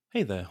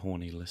Hey there,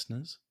 horny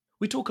listeners.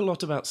 We talk a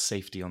lot about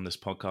safety on this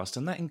podcast,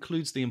 and that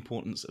includes the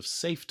importance of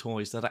safe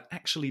toys that are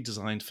actually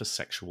designed for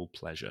sexual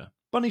pleasure.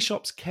 Bunny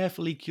Shop's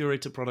carefully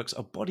curated products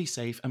are body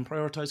safe and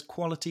prioritize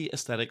quality,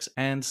 aesthetics,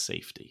 and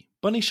safety.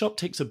 Bunny Shop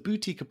takes a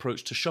boutique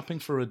approach to shopping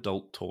for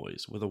adult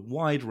toys, with a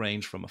wide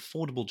range from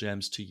affordable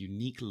gems to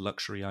unique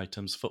luxury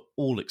items for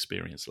all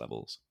experience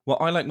levels.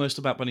 What I like most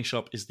about Bunny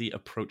Shop is the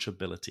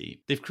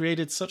approachability. They've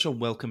created such a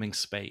welcoming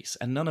space,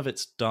 and none of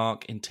it's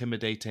dark,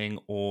 intimidating,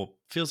 or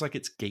feels like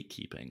it's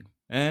gatekeeping.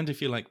 And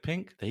if you like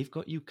pink, they've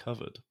got you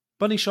covered.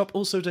 Bunny Shop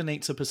also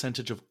donates a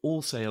percentage of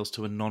all sales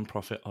to a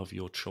non-profit of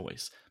your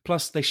choice.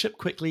 Plus, they ship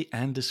quickly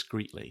and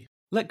discreetly.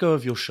 Let go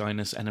of your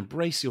shyness and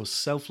embrace your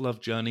self-love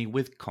journey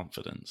with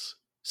confidence.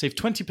 Save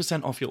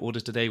 20% off your order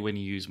today when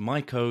you use my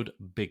code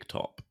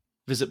BIGTOP.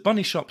 Visit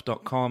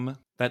bunnyshop.com,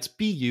 that's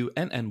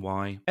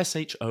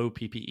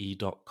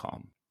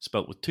BUNNYSHOPPE.com,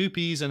 spelt with 2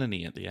 P's and an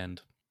E at the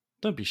end.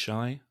 Don't be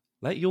shy,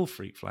 let your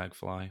freak flag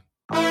fly.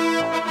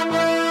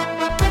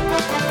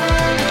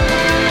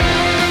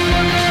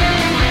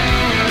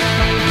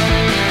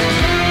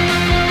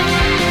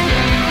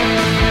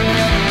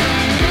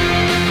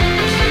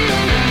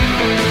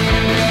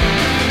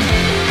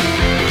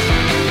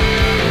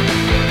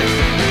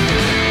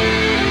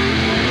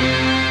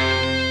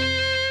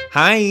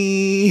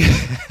 Hi,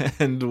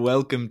 and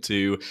welcome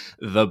to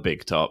The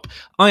Big Top.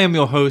 I am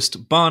your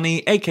host,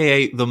 Barney,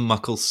 aka The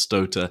Muckle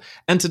Stoter,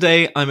 and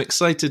today I'm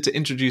excited to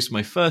introduce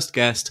my first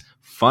guest,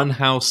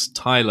 Funhouse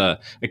Tyler,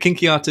 a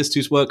kinky artist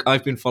whose work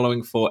I've been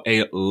following for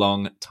a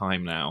long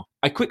time now.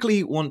 I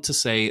quickly want to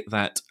say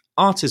that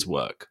art is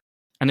work,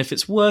 and if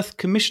it's worth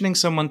commissioning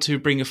someone to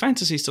bring your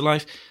fantasies to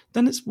life,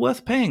 then it's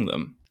worth paying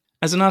them.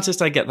 As an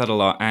artist, I get that a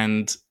lot,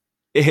 and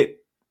it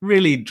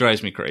really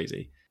drives me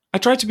crazy. I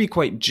try to be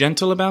quite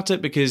gentle about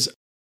it because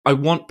I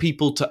want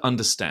people to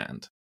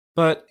understand.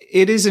 But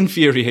it is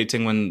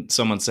infuriating when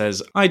someone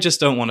says, I just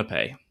don't want to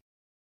pay.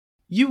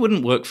 You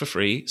wouldn't work for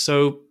free,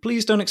 so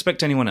please don't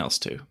expect anyone else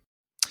to.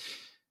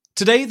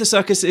 Today, the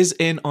circus is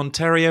in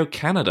Ontario,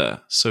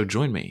 Canada, so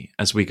join me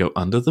as we go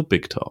under the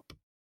big top.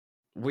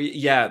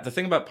 The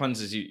thing about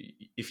puns is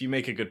if you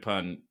make a good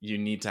pun, you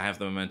need to have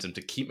the momentum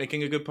to keep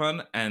making a good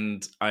pun,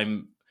 and I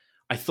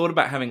thought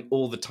about having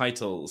all the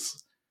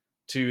titles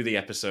to the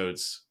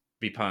episodes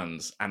be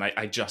puns, and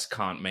I just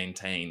can't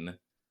maintain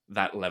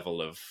that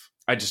level of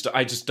I just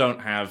don't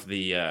have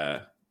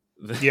the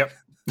Yep.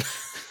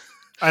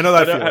 I know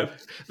that I don't feeling.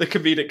 have the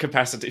comedic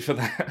capacity for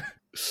that.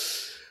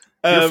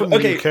 You're from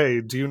the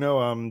UK. Do you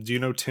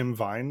know Tim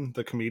Vine,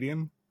 the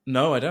comedian?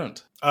 No, I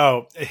don't.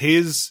 Oh,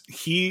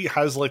 he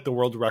has like the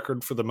world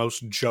record for the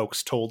most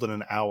jokes told in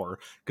an hour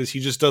because he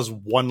just does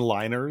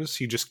one-liners.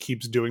 He just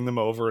keeps doing them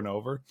over and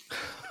over.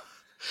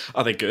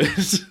 Are they good?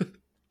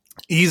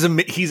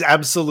 He's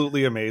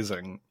absolutely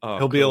amazing. Oh,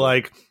 He'll cool. be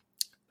like,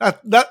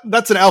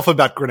 that's an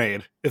alphabet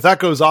grenade. If that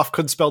goes off,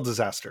 could spell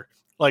disaster.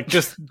 Like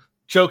just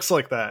jokes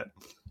like that.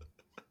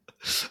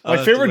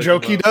 My favorite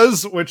joke he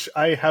does, which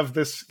I have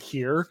this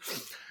here.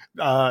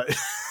 My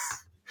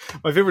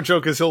favorite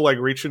joke is he'll like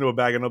reach into a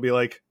bag and he'll be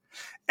like,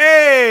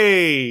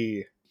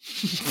 "Hey,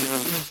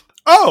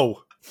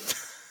 oh,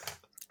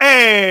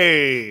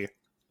 hey."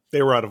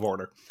 They were out of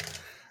order.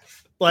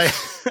 Like,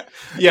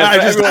 yeah,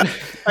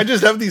 I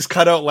just have these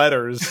cutout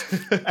letters,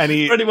 and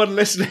for anyone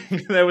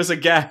listening, there was a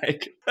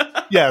gag.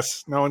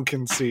 Yes, no one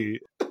can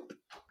see.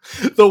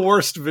 The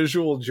worst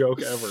visual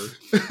joke ever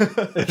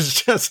is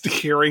just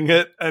hearing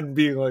it and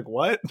being like,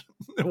 "What?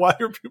 Why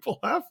are people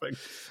laughing?"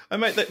 I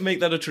might make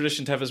that a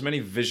tradition to have as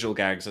many visual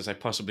gags as I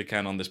possibly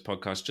can on this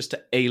podcast, just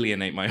to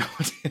alienate my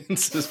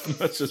audience as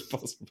much as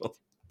possible.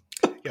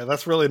 Yeah,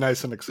 that's really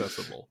nice and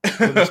accessible.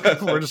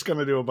 We're just going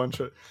to do a bunch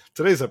of...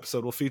 Today's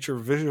episode will feature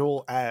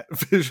visual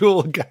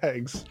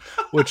gags,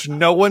 which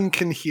no one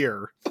can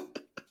hear.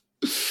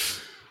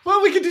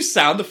 Well, we can do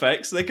sound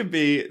effects. They could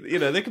be,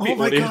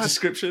 audio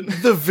description.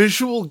 The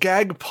visual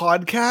gag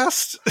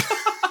podcast?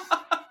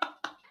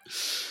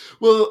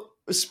 Well,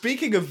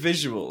 speaking of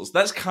visuals,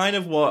 that's kind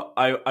of what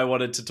I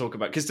wanted to talk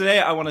about. Because today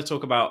I want to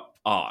talk about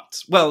art.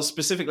 Well,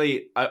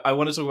 specifically, I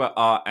want to talk about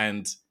art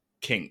and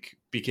kink.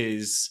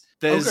 Because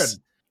there's... Oh, good.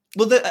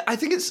 Well, I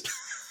think it's...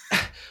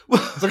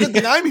 It's a good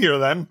thing I'm here,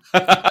 then.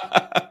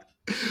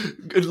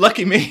 Good,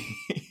 lucky me.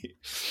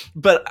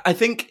 But I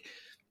think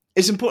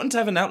it's important to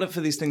have an outlet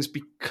for these things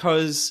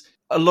because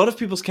a lot of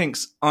people's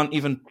kinks aren't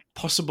even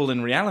possible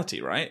in reality,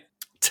 right?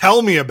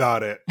 Tell me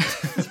about it.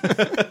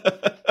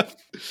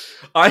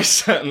 I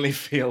certainly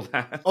feel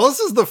that. Well, this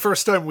is the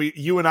first time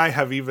you and I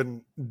have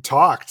even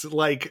talked.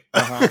 Like,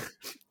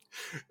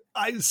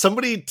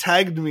 somebody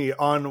tagged me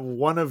on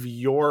one of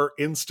your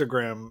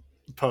Instagram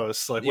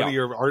posts, like one of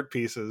your art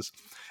pieces,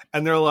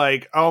 and they're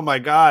like, "Oh my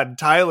god,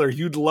 Tyler,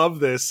 you'd love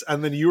this."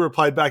 And then you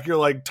replied back, you're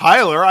like,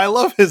 "Tyler, I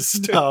love his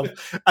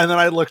stuff." And then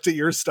I looked at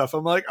your stuff,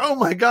 I'm like, "Oh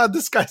my god,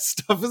 this guy's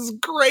stuff is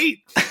great."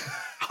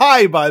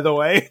 Hi, by the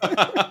way.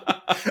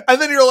 And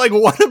then you're like,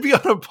 "Want to be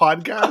on a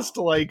podcast?"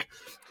 like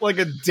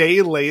a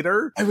day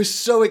later. I was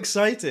so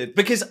excited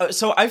because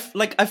I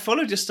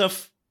followed your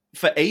stuff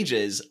for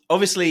ages.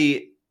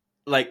 Obviously,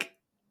 like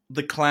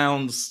the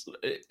clowns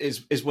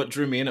is what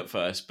drew me in at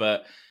first,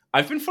 but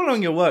I've been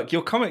following your work.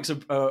 Your comics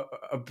are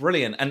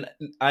brilliant, and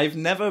I've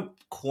never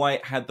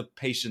quite had the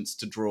patience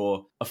to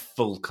draw a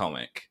full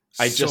comic.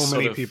 So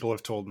many people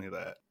have told me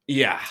that.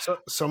 Yeah.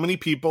 So many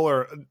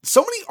people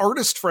so many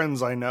artist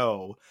friends I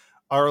know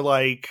are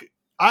like,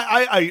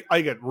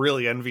 I get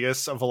really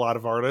envious of a lot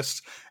of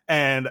artists.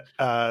 And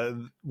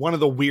one of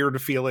the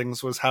weird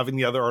feelings was having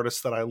the other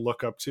artists that I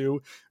look up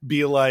to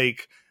be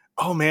like,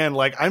 oh man,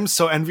 like I'm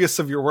so envious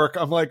of your work.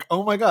 I'm like,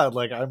 oh my God,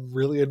 like I'm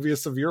really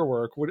envious of your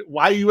work.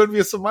 Why are you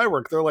envious of my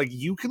work? They're like,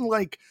 you can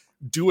like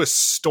do a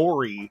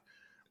story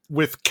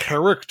with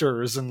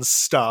characters and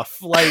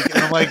stuff. Like,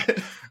 and I'm like,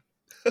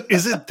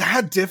 is it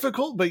that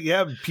difficult? But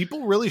yeah,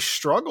 people really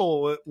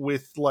struggle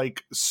with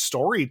like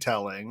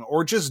storytelling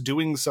or just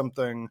doing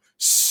something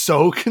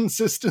so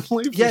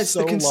consistently for it's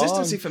so the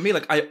consistency long. for me.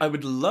 Like I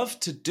would love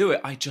to do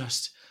it. I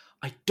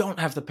don't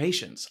have the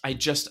patience. I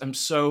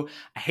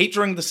hate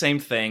drawing the same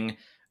thing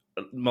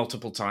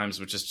multiple times,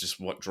 which is just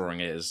what drawing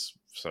is.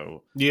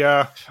 So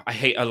yeah, I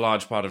hate a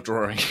large part of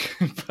drawing,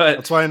 but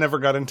that's why I never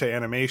got into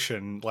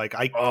animation. Like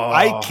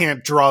I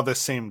can't draw the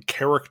same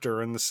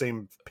character in the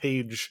same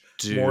page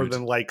more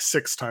than like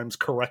 6 times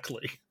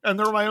correctly, and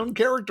they're my own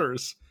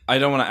characters. I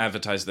don't want to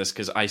advertise this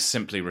because I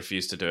simply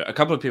refuse to do it. A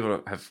couple of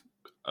people have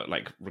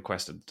like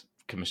requested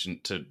commission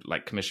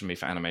me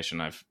for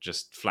animation. I've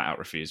just flat out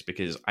refused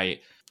because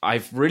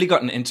I've really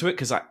gotten into it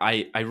because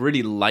I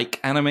really like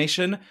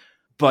animation,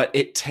 but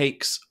it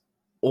takes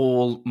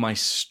all my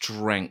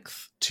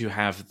strength to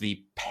have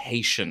the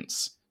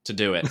patience to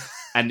do it.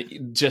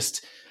 And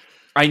just,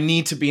 I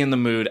need to be in the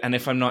mood. And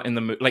if I'm not in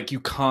the mood, like you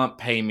can't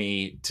pay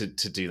me to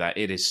do that.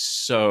 It is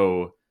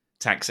so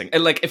taxing.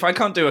 And like, if I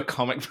can't do a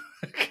comic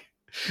book,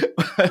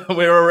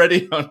 we're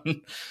already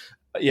on.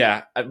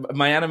 Yeah.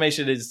 My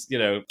animation is,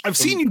 I've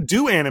seen you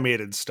do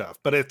animated stuff,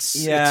 but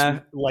it's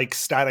like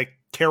static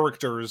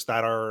characters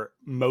that are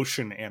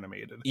motion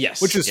animated.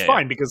 Yes. Which is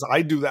fine because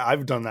I do that.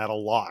 I've done that a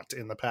lot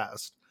in the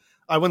past.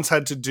 I once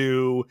had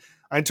to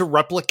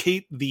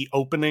replicate the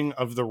opening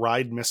of the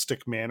ride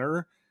Mystic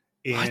Manor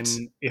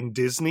in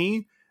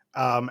Disney.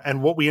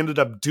 And what we ended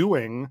up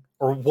doing,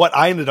 or what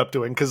I ended up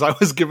doing, because I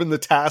was given the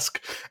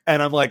task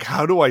and I'm like,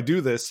 how do I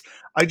do this?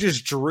 I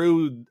just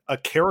drew a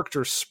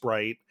character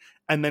sprite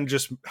and then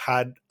just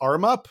had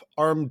arm up,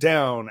 arm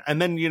down.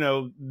 And then,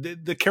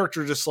 the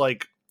character just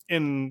like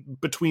in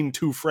between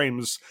 2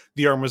 frames,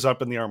 the arm was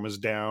up and the arm was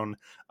down.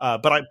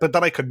 But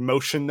then I could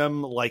motion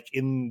them like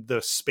in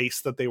the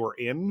space that they were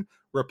in,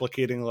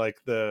 replicating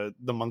like the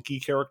monkey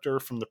character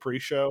from the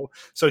pre-show.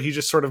 So he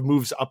just sort of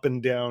moves up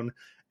and down,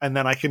 and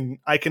then I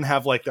can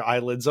have like the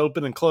eyelids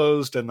open and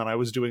closed, and then I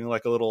was doing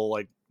like a little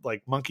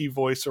like monkey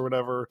voice or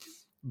whatever.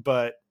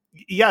 But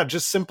yeah,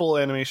 just simple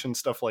animation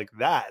stuff like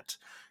that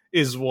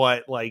is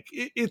what, like,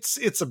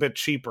 it's a bit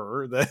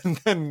cheaper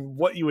than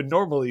what you would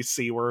normally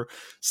see where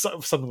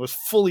something was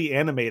fully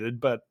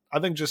animated. But I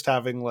think just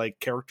having like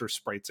character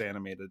sprites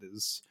animated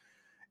is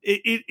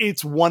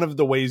it's one of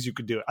the ways you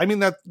could do it. I mean,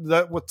 that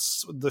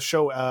what's the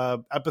show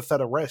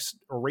Epithet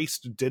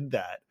Erased did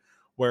that,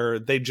 where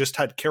they just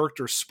had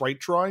character sprite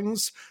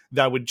drawings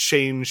that would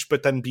change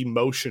but then be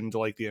motioned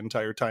like the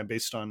entire time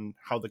based on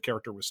how the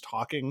character was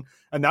talking.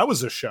 And that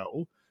was a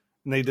show.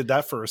 And they did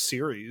that for a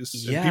series.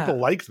 Yeah. And people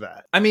liked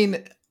that. I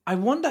mean, I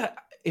wonder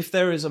if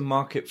there is a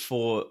market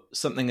for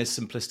something as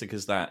simplistic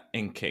as that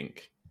in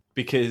kink,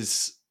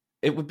 because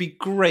it would be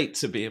great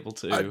to be able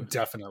to...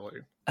 definitely.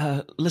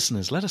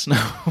 Listeners, let us know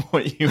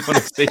what you want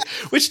to see.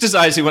 Which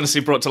desires you want to see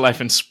brought to life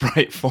in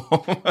sprite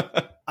form.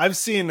 I've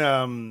seen...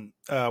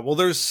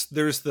 there's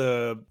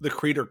the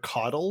creator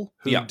Coddle,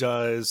 who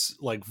does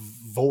like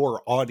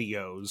Vore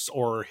audios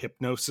or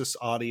hypnosis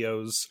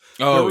audios.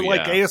 They're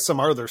like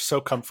ASMR. They're so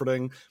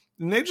comforting.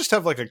 And they just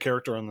have like a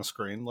character on the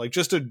screen, like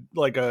just a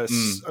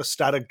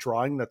static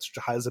drawing that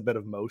has a bit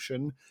of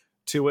motion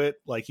to it.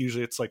 Like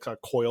usually it's like a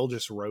coil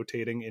just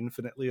rotating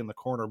infinitely in the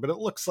corner, but it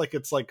looks like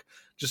it's like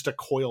just a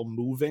coil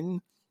moving,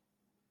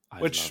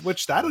 which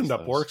ended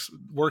up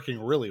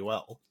working really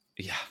well.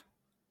 Yeah.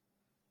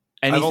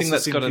 Anything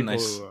that's got a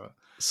nice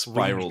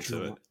spiral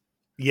to it.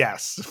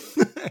 Yes.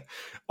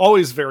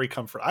 Always very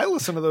comfort. I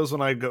listen to those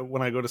when I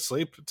go to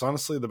sleep. It's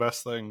honestly the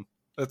best thing.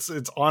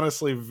 It's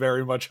honestly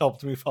very much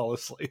helped me fall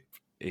asleep.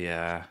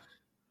 Yeah.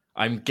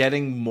 I'm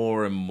getting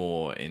more and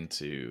more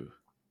into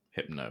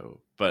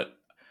hypno, but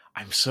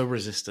I'm so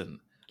resistant.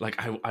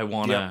 Like I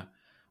wanna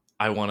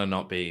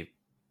not be,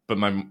 but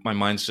my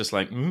mind's just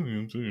like,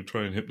 you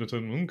try and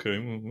hypnotize. Okay,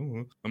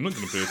 I'm not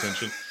gonna pay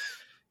attention.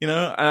 And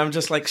I'm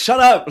just like, shut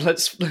up.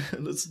 Let's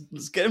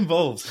get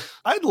involved.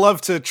 I'd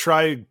love to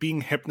try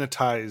being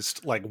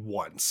hypnotized like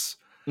once.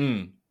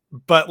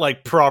 But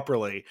like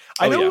properly.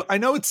 I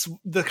know it's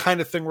the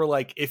kind of thing where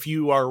like if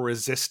you are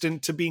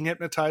resistant to being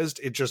hypnotized,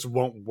 it just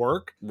won't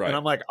work. Right. And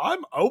I'm like,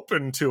 I'm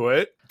open to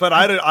it, but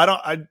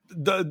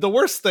the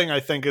worst thing I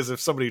think is if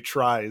somebody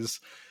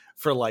tries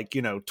for like,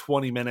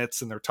 20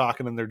 minutes and they're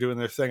talking and they're doing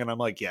their thing. And I'm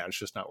like, yeah, it's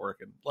just not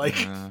working. Like,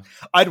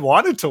 I'd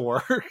want it to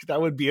work.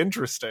 That would be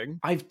interesting.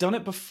 I've done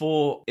it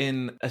before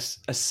in a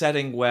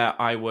setting where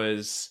it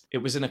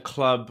was in a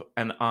club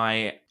and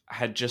I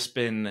had just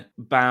been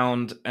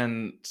bound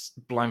and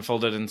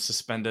blindfolded and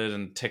suspended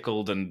and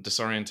tickled and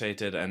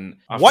disorientated. And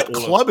what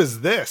club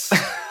is this?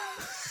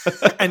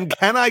 And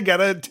can I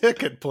get a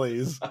ticket,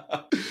 please?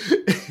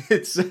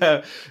 It's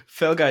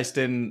Felgeist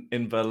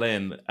in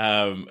Berlin,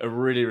 a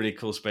really, really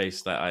cool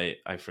space that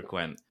I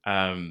frequent.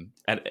 And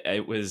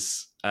it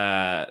was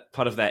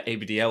part of their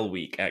ABDL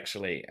week,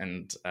 actually.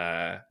 And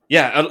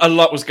a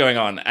lot was going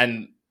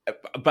on.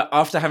 But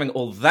after having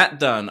all that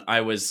done,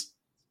 I was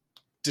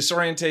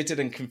disorientated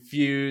and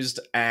confused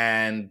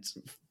and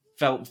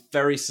felt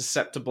very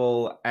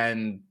susceptible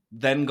and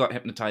then got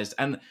hypnotized.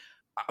 And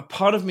a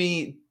part of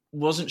me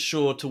wasn't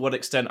sure to what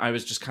extent I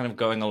was just kind of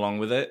going along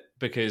with it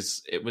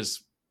because it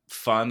was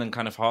fun and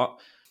kind of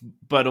hot,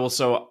 but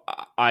also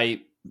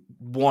I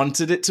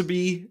wanted it to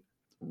be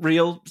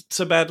real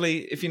so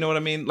badly, if you know what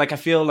I mean. Like, I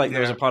feel like there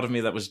was a part of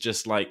me that was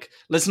just like,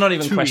 let's not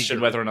even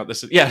question whether or not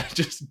this is,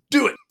 just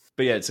do it.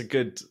 But yeah, it's a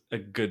good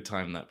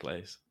time, that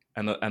place,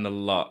 and a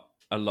lot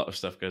of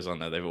stuff goes on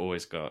there. They've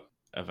always got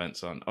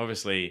events on.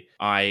 Obviously,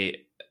 I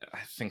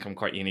think I'm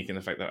quite unique in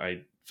the fact that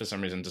I, for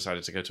some reason,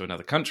 decided to go to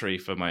another country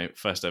for my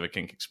first ever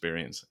kink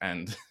experience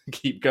and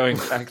keep going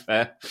back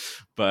there.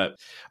 But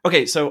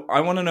okay, so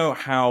I want to know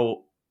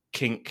how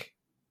kink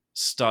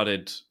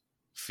started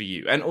for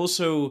you and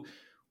also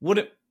what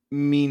it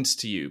means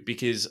to you,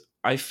 because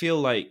I feel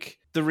like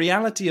the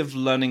reality of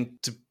learning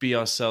to be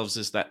ourselves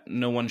is that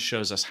no one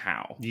shows us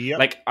how. Yep.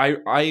 Like,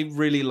 I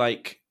really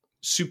like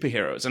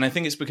superheroes, and I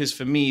think it's because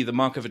for me the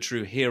mark of a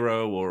true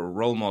hero or a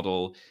role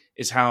model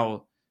is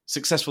how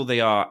successful they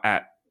are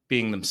at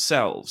being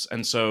themselves.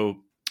 And so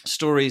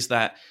stories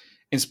that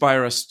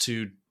inspire us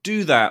to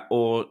do that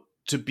or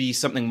to be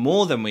something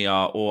more than we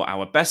are or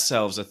our best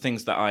selves are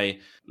things that I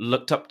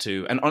looked up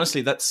to. And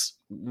honestly, that's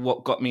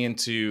what got me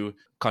into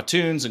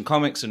cartoons and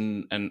comics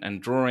and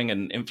drawing,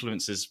 and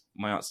influences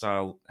my art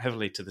style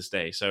heavily to this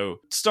day. So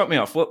start me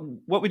off. What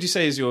would you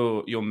say is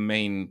your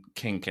main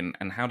kink, and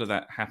how did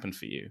that happen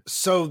for you?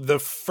 So the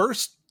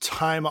first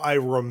time I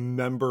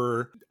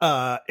remember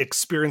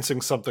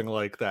experiencing something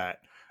like that,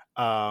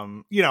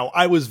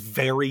 I was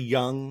very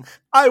young.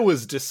 I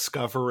was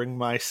discovering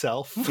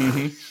myself.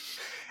 Mm-hmm.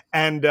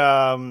 And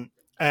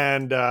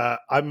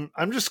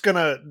I'm just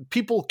gonna,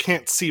 people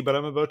can't see, but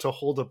I'm about to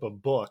hold up a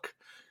book.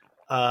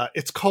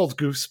 It's called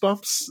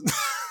Goosebumps.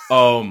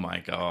 Oh my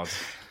God.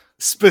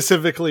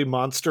 Specifically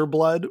Monster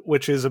Blood,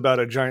 which is about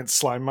a giant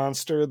slime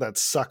monster that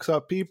sucks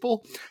up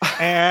people.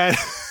 And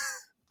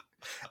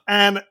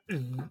I'm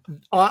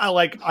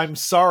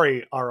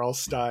sorry, R.L.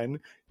 Stine,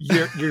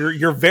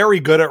 you're very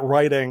good at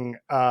writing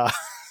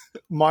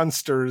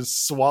monsters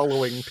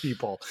swallowing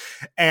people.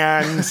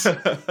 And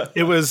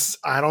it was,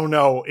 I don't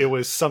know, it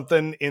was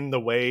something in the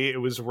way it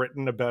was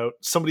written about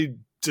somebody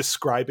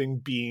describing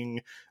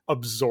being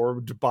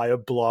absorbed by a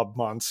blob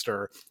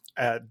monster.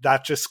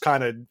 That just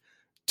kind of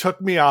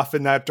took me off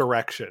in that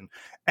direction.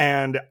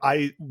 And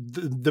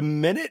the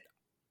minute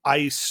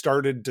I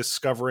started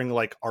discovering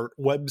like art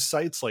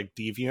websites like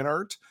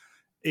DeviantArt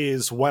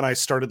is when I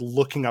started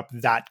looking up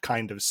that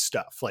kind of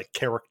stuff, like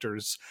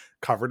characters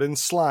covered in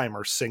slime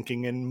or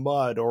sinking in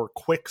mud or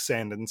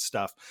quicksand and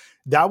stuff.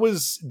 That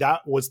was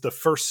the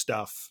first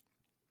stuff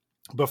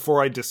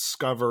before I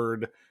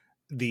discovered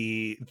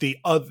the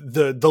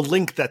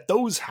link that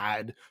those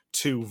had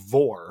to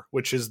Vore,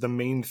 which is the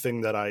main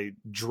thing that I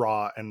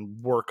draw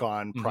and work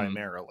on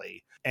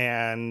primarily.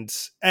 And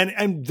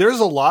there's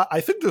a lot,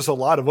 I think there's a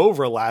lot of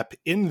overlap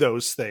in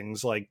those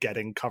things, like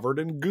getting covered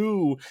in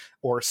goo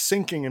or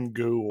sinking in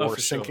goo or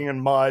sinking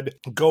in mud,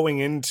 going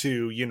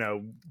into,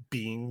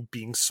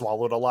 being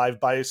swallowed alive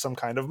by some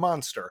kind of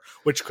monster,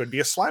 which could be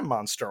a slime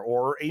monster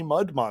or a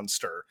mud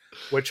monster,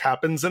 which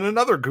happens in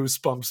another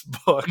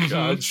Goosebumps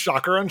book,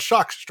 Shocker on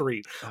Shock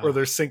Street, where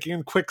they're sinking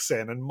in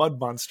quicksand and mud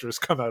monsters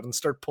come out and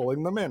start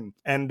pulling them in.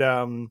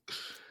 And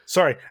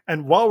sorry,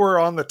 and while we're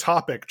on the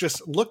topic,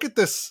 just look at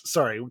this.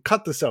 Sorry,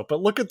 cut this out,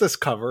 but look at this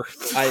cover.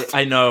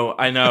 I know.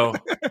 No.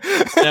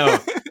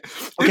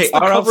 Okay, it's the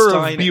cover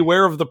of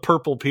Beware of the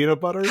Purple Peanut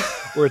Butter,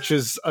 which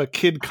is a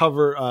kid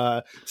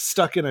cover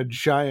stuck in a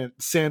giant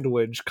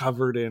sandwich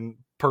covered in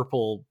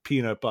purple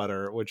peanut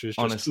butter, which is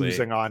just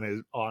oozing on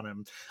him,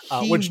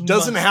 which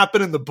doesn't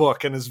happen in the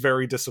book and is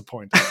very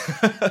disappointing.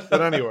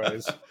 But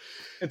anyways,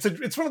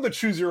 it's one of the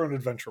choose your own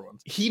adventure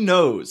ones. He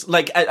knows.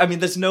 Like, I mean,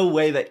 there's no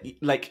way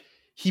that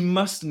he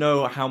must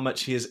know how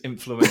much he has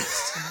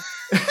influenced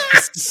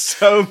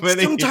so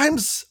many.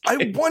 Sometimes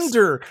I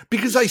wonder,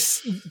 because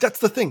that's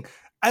the thing.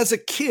 As a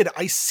kid,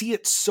 I see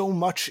it so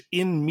much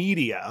in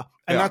media,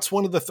 and that's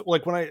one of the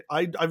when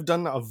I've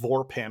done a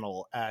Vore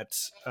panel at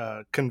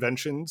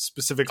conventions,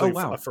 specifically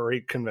a furry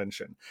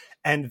convention,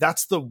 and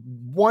that's the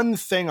one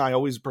thing I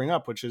always bring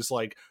up, which is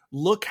like,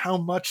 look how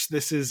much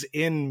this is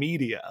in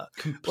media.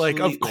 Completely. Like,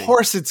 of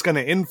course, it's going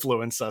to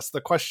influence us.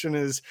 The question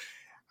is,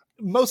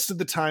 most of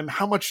the time,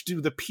 how much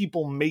do the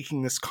people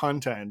making this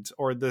content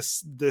or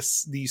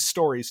these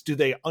stories, do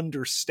they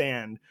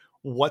understand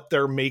what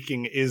they're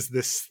making is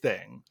this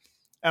thing?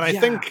 And I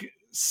think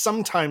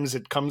sometimes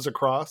it comes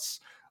across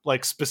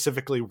like,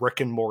 specifically Rick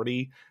and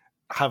Morty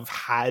have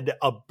had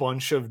a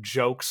bunch of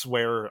jokes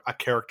where a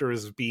character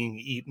is being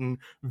eaten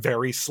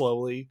very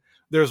slowly.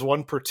 There's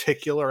one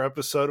particular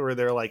episode where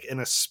they're like in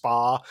a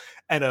spa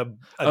and a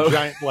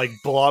giant like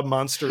blob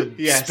monster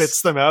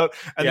spits them out.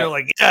 And they're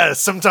like, yeah,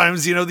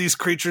 sometimes, you know, these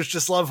creatures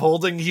just love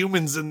holding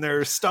humans in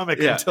their stomach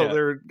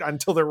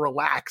until they're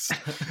relaxed.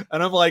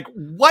 And I'm like,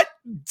 what?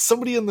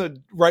 Somebody in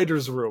the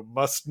writer's room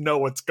must know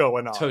what's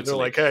going on. Totally. They're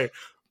like, hey,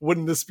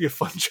 wouldn't this be a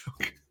fun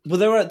joke?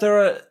 Well, there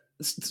are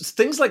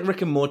things like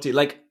Rick and Morty,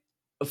 like,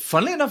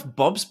 funnily enough,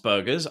 Bob's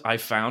Burgers, I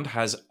found,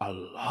 has a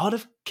lot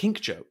of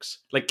kink jokes,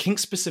 like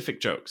kink-specific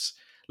jokes.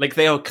 Like,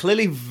 they are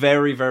clearly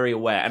very, very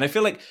aware. And I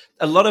feel like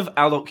a lot of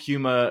adult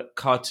humor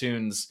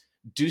cartoons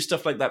do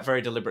stuff like that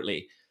very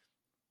deliberately.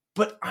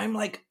 But I'm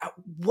like, at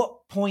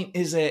what point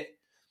is it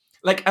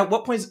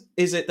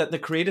that the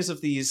creators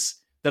of these,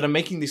 that are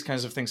making these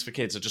kinds of things for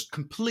kids, are just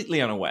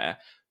completely unaware?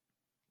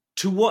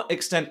 To what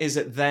extent is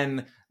it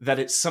then that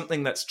it's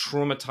something that's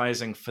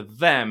traumatizing for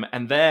them,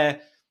 and they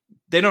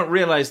don't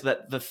realize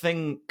that the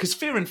thing, because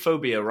fear and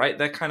phobia, right?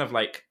 They're kind of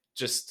like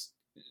just,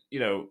 you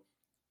know,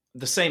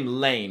 the same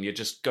lane. You're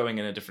just going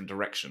in a different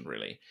direction,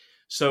 really.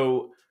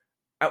 So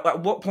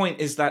at what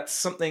point is that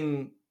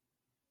something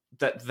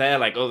that they're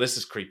like, oh, this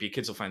is creepy,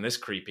 kids will find this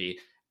creepy?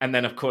 And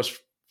then, of course,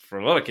 for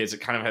a lot of kids,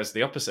 it kind of has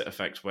the opposite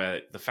effect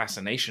where the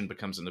fascination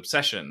becomes an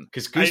obsession.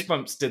 Because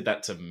Goosebumps did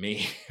that to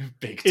me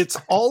big time. It's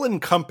all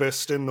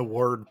encompassed in the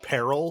word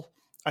peril,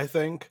 I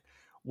think,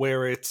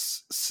 where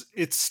it's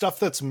stuff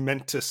that's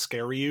meant to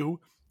scare you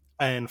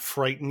and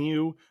frighten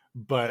you.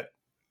 But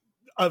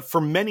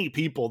for many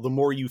people, the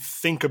more you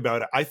think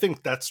about it, I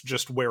think that's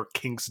just where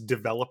kinks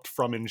developed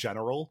from in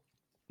general.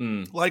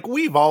 Like,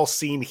 we've all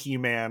seen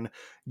He-Man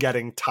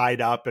getting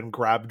tied up and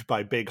grabbed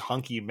by big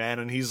hunky men,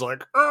 and he's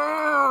like,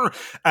 "Arr!"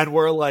 And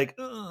we're like,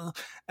 "Ugh."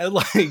 And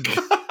like,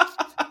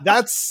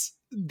 that's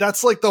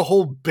like the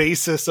whole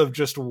basis of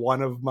just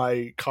one of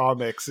my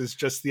comics, is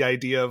just the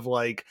idea of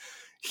like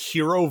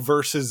hero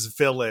versus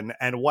villain,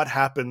 and what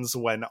happens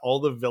when all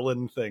the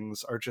villain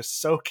things are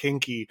just so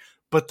kinky,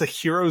 but the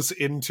hero's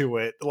into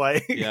it,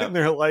 like, and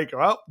they're like,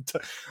 well,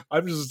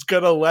 I'm just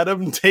gonna let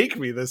him take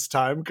me this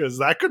time because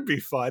that could be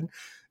fun.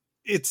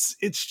 It's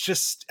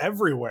just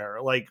everywhere.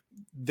 Like,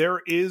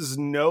 there is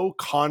no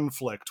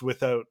conflict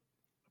without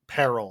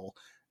peril,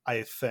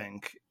 I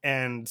think.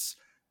 And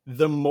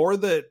the more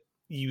that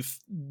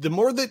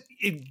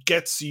it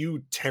gets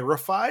you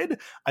terrified,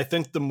 I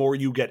think the more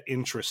you get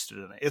interested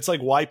in it. It's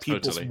like why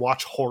people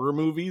watch horror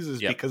movies is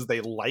because they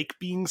like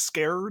being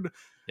scared.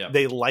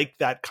 They like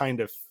that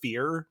kind of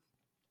fear.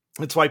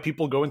 It's why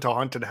people go into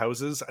haunted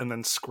houses and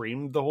then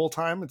scream the whole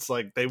time. It's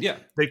like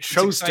they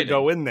chose to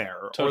go in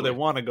there, or they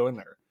want to go in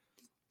there.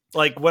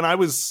 Like, when I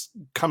was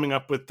coming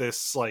up with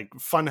this like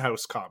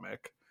Funhouse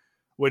comic,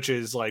 which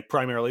is like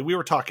primarily, we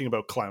were talking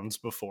about clowns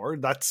before.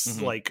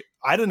 That's like,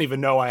 I didn't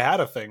even know I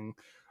had a thing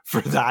for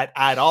that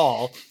at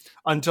all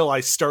until I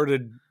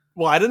started.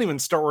 Well, I didn't even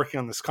start working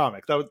on this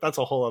comic. That's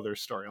a whole other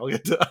story.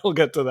 I'll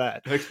get to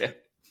that. Okay.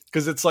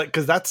 Because it's like,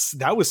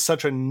 that was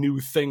such a new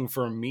thing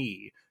for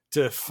me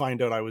to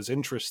find out I was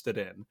interested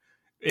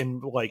in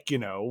like, you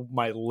know,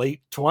 my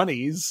late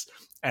 20s.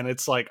 And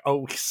it's like,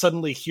 oh,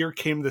 suddenly here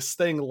came this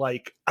thing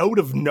like out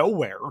of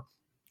nowhere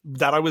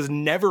that I was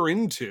never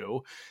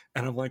into.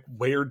 And I'm like,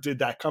 where did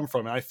that come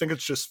from? And I think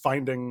it's just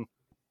finding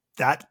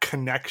that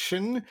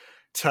connection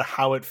to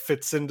how it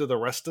fits into the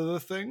rest of the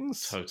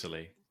things.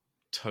 Totally.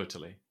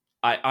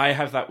 I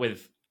have that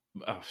with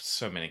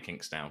so many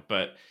kinks now,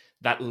 but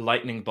that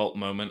lightning bolt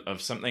moment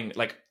of something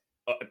like,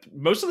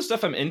 most of the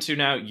stuff I'm into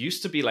now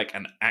used to be like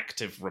an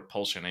active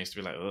repulsion. I used to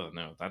be like, oh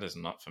no, that is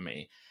not for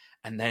me.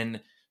 And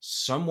then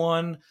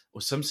someone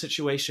or some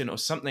situation or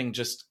something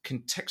just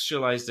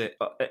contextualized it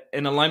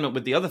in alignment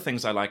with the other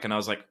things I like. And I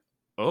was like,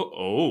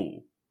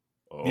 oh,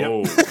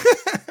 yep.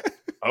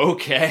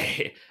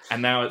 Okay.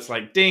 And now it's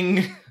like,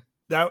 ding.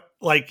 That,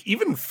 like,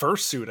 even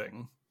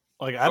fursuiting,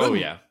 like,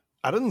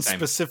 I didn't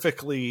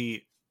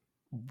specifically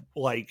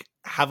like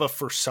have a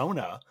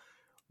fursona.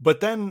 But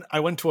then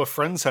I went to a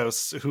friend's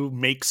house who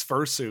makes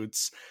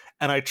fursuits,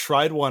 and I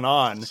tried one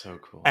on. So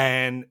cool.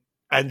 And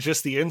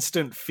just the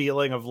instant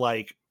feeling of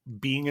like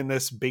being in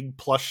this big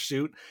plush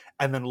suit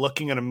and then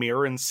looking in a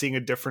mirror and seeing a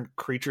different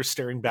creature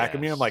staring back at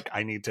me. I'm like,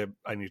 I need to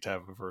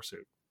have a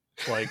fursuit.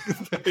 Like,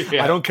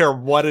 I don't care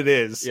what it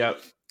is.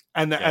 Yep.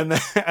 And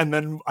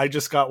then I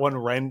just got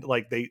one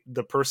like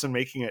the person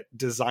making it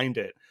designed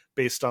it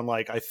based on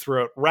like, I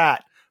threw out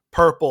rat,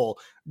 purple,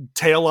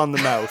 tail on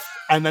the mouth,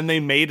 and then they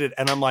made it,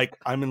 and I'm like,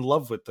 I'm in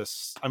love with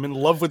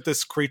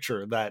this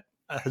creature that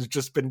has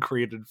just been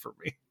created for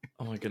me.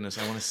 Oh my goodness,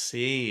 I want to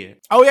see.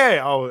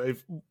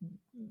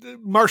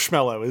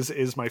 Marshmallow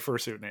is my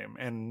fursuit name,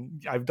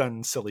 and I've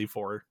done silly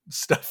Vore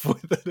stuff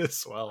with it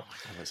as well.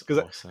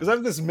 Because I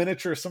have this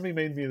miniature. Somebody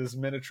made me this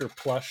miniature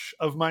plush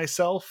of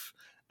myself,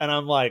 And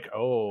I'm like,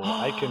 oh,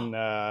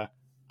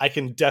 I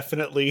can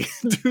definitely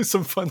do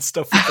some fun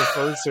stuff with the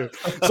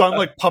fursuit. So I'm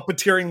like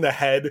puppeteering the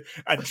head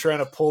and trying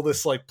to pull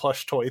this like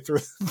plush toy through.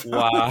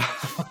 Wow.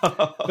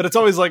 But it's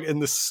always like in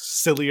the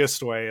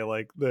silliest way.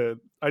 Like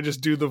I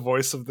just do the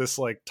voice of this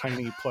like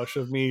tiny plush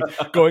of me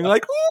going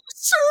like, oh,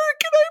 sir,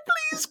 can I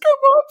please come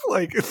up?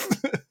 Like,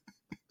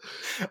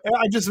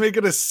 I just make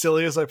it as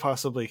silly as I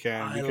possibly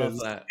can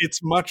because it's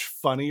much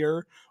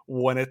funnier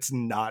when it's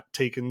not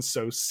taken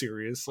so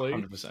seriously.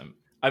 100%.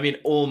 I mean,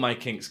 all my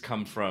kinks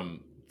come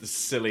from the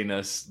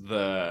silliness,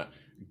 the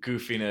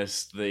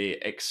goofiness, the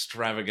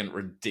extravagant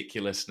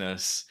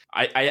ridiculousness.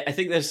 I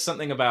think there's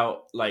something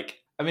about, like,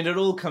 I mean, it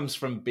all comes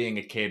from being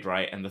a kid,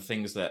 right? And the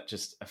things that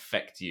just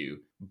affect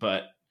you.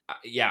 But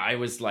yeah, I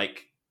was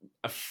like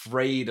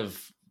afraid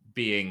of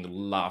being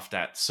laughed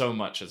at so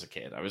much as a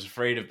kid. I was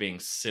afraid of being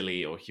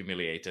silly or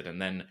humiliated.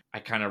 And then I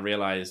kind of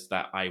realized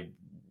that I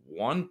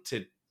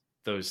wanted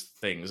those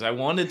things. I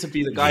wanted to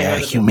be the guy. Yeah,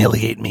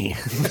 humiliate me.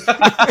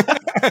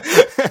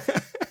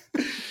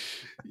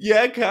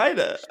 Yeah, I kind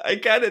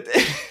of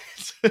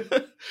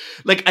did.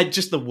 Like,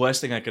 just the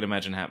worst thing I could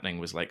imagine happening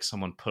was like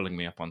someone pulling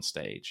me up on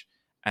stage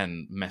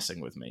and messing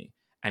with me.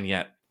 And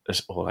yet,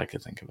 that's all I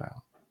could think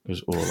about. It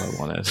was all I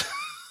wanted.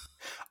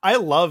 I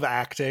love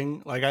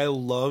acting. Like, I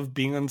love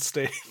being on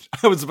stage.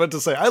 I was about to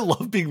say, I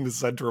love being the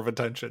center of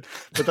attention,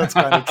 but that's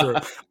kind of true.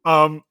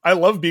 I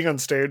love being on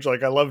stage.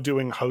 Like, I love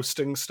doing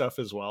hosting stuff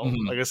as well.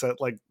 Mm-hmm. Like I said,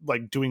 like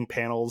doing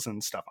panels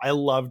and stuff. I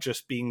love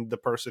just being the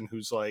person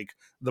who's like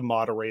the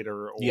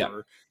moderator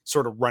or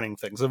sort of running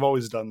things. I've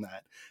always done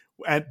that.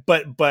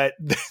 But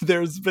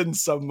there's been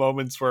some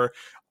moments where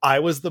I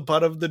was the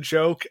butt of the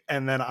joke,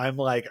 and then I'm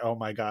like, oh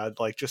my God,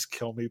 like, just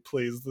kill me,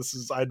 please.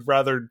 I'd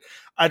rather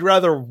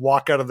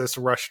walk out of this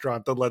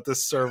restaurant than let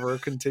this server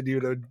continue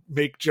to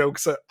make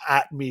jokes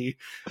at me.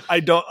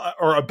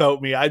 Or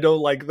about me. I don't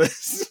like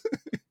this.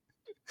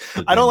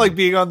 I don't like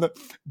being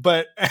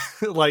but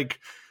like,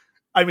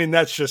 I mean,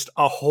 that's just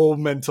a whole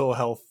mental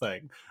health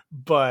thing.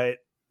 But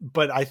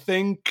I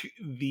think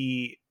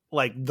the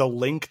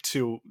link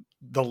to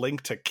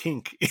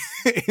kink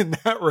in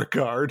that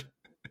regard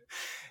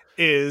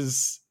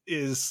is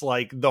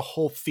like the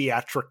whole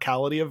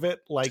theatricality of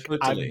it. Like,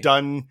 totally. I've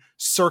done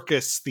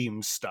circus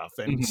themed stuff,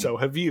 and so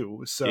have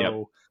you.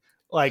 So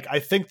like, I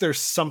think there's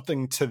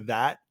something to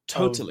that.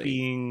 Totally. Of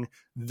being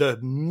the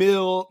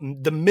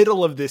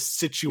middle of this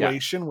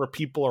situation where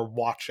people are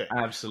watching,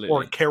 absolutely,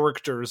 or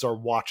characters are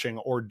watching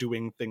or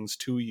doing things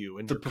to you,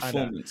 and the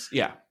performance,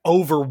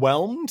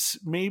 overwhelmed.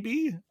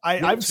 Maybe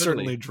I've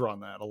certainly drawn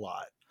that a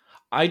lot.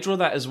 I draw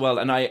that as well,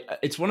 and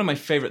it's one of my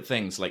favorite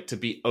things, like, to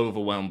be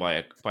overwhelmed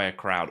by a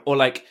crowd, or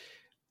like,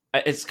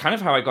 it's kind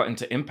of how I got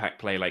into impact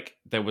play. Like,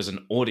 there was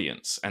an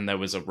audience and there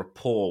was a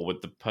rapport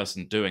with the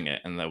person doing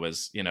it, and there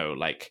was,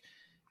 like,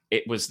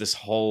 it was this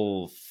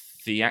whole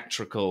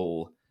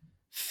theatrical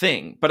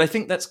thing. But I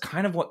think that's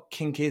kind of what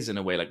kink is, in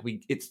a way. Like,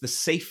 it's the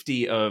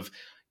safety of,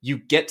 you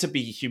get to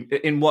be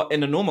in what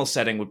in a normal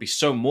setting would be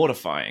so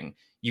mortifying.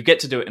 You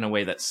get to do it in a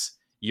way that's,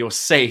 you're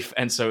safe,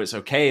 and so it's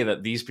okay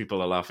that these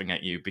people are laughing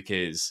at you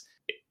because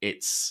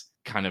it's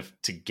kind of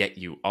to get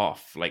you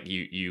off. Like,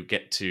 you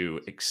get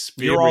to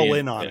experience. You're all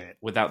in on it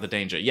without the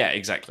danger. Yeah,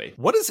 exactly.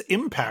 What is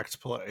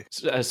impact play?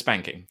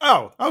 Spanking.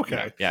 Oh,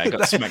 okay. Yeah, I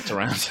got smacked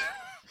around.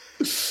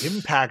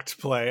 Impact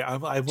play.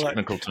 I'm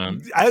technical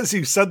term. As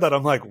you said that,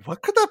 I'm like,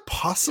 what could that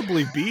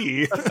possibly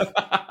be?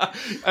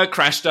 A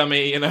crash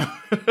dummy,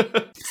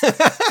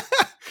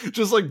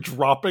 Just like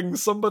dropping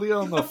somebody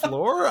on the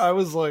floor. I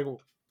was like,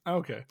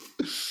 okay.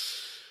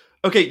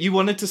 Okay, you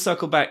wanted to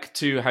circle back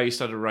to how you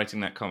started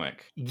writing that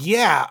comic.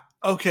 Yeah.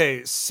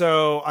 Okay,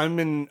 so I'm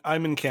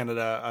in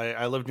Canada.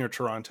 I live near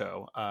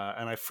Toronto,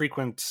 and I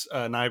frequent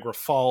Niagara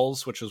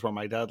Falls, which is where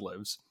my dad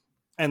lives.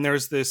 And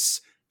there's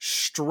this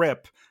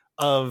strip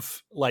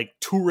of like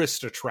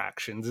tourist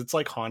attractions. It's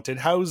like haunted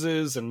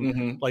houses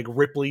and like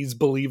Ripley's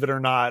Believe It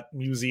or Not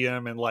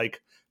museum and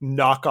like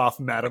knockoff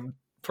Madame.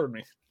 Pardon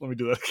me. Let me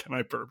do that again.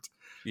 I burped.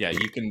 Yeah,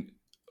 you can.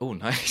 Oh,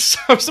 nice.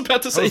 I was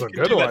about to say you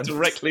can do that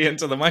directly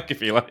into the mic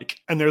if you like.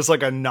 And there's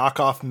like a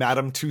knockoff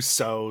Madame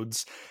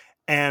Tussauds.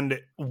 And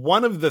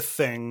one of the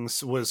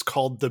things was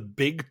called the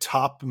Big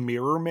Top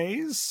Mirror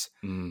Maze.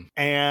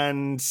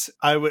 And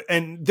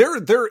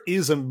there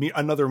is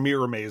another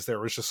mirror maze there.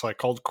 It was just like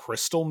called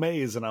Crystal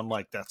Maze. And I'm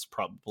like, that's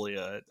probably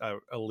a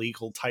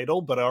legal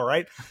title, but all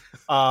right.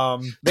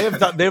 They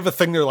have a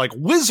thing there like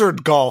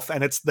Wizard Golf,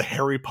 and it's the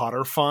Harry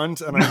Potter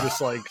font. And I'm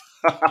just like,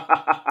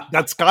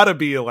 that's gotta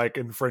be like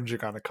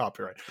infringing on a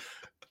copyright.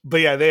 But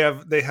yeah,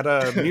 they had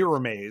a mirror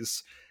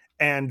maze.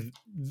 And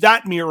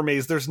that mirror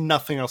maze, there's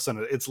nothing else in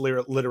it. It's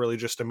literally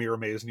just a mirror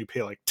maze, and you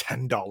pay like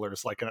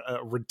 $10, like a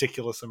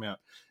ridiculous amount.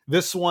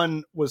 This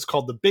one was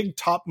called the Big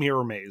Top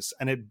Mirror Maze,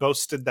 and it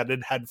boasted that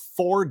it had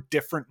 4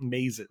 different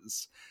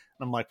mazes.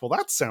 And I'm like, well,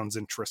 that sounds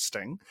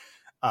interesting.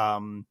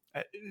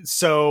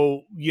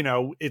 So,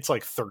 it's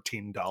like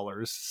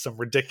 $13, some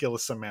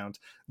ridiculous amount.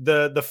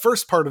 The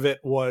first part of it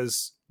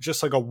was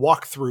just like a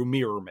walkthrough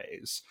mirror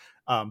maze.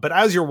 But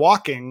as you're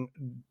walking,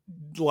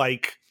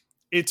 like,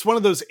 it's one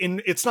of those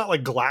it's not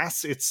like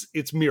glass,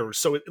 it's mirrors,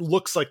 so it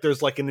looks like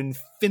there's like an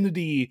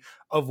infinity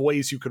of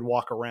ways you could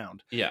walk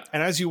around. Yeah.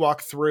 And as you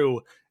walk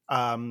through,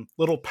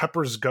 little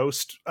Pepper's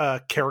ghost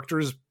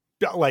characters,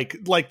 like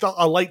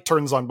a light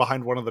turns on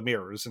behind one of the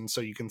mirrors, and so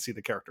you can see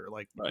the character,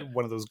 like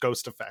one of those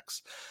ghost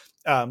effects.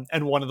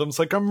 And one of them's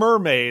like a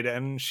mermaid,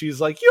 and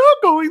she's like, "You're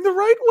going the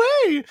right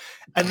way."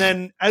 And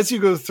then as you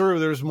go through,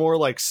 there's more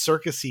like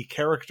circusy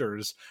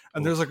characters,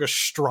 and there's like a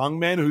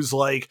strongman who's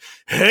like,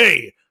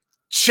 "Hey,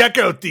 check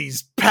out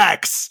these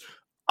pecs.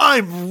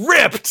 I'm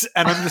ripped."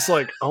 And I'm just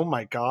like, oh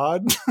my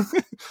God.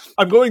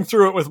 I'm going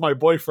through it with my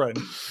boyfriend.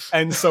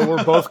 And so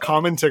we're both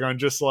commenting on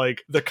just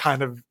like the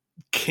kind of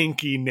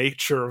kinky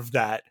nature of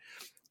that.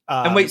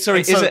 And wait,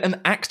 sorry, is it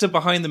an actor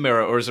behind the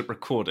mirror or is it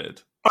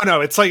recorded? Oh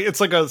no, it's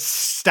like a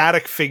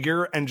static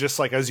figure, and just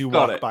like as you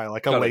walk by,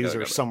 like a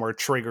laser somewhere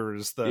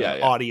triggers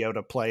the audio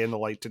to play and the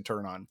light to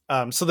turn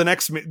on. So the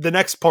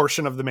next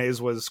portion of the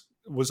maze was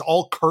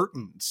all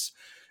curtains.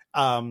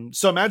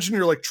 So imagine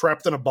you're like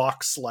trapped in a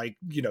box, like,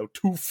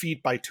 2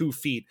 feet by 2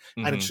 feet,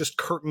 and it's just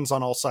curtains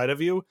on all sides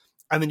of you.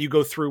 And then you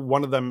go through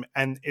one of them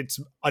and it's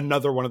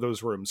another one of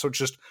those rooms. So it's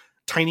just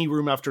tiny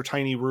room after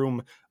tiny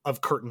room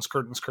of curtains.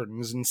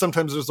 And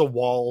sometimes there's a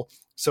wall.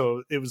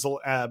 So it was a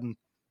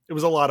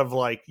lot of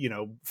like,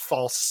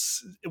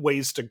 false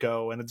ways to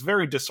go. And it's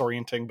very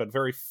disorienting, but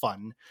very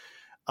fun.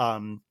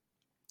 And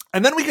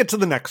then we get to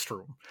the next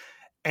room,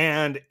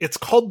 and it's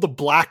called the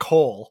Black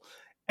Hole.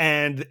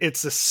 And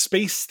it's a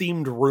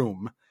space-themed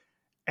room.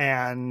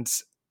 And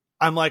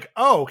I'm like,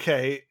 oh,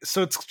 okay.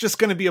 So it's just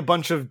going to be a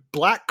bunch of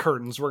black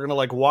curtains. We're going to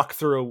like walk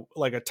through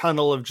like a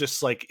tunnel of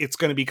just like, it's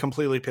going to be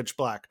completely pitch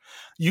black.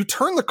 You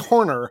turn the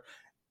corner,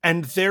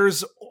 and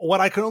there's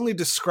what I can only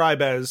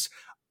describe as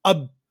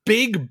a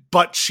big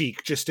butt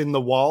cheek just in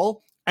the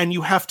wall, and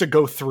you have to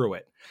go through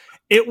it.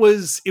 It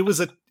was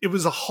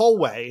a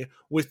hallway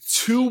with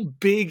 2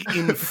 big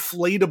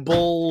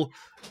inflatable.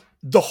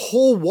 The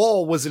whole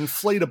wall was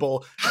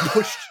inflatable,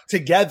 pushed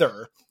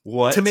together.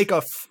 What? To make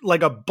a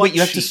butt Wait,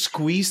 you have cheek. to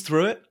squeeze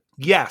through it?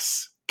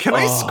 Yes. Can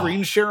I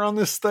screen share on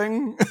this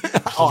thing?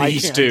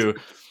 Please do.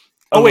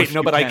 Oh wait,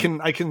 no, but I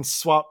can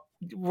swap.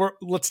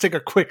 Let's take a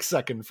quick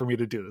second for me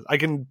to do this. I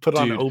can put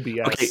on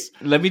OBS. Okay,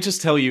 let me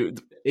just tell you,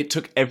 it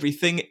took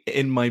everything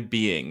in my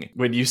being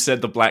when you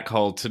said the black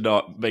hole to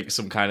not make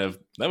some kind of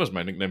 "that was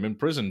my nickname in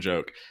prison"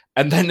 joke.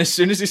 And then as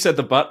soon as you said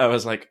the butt, I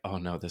was like, oh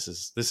no, this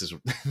is this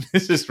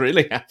is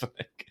really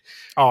happening.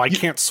 Oh, I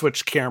can't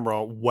switch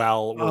camera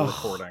while we're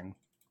recording.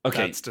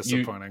 Okay, that's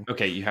disappointing.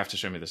 You have to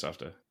show me this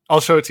after.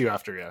 I'll show it to you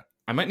after. Yeah,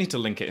 I might need to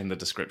link it in the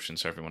description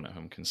so everyone at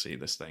home can see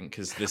this thing,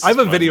 because this. I have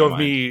a video of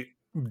me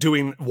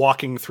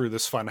walking through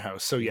this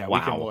funhouse. So yeah, wow.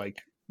 We can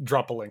like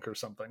drop a link or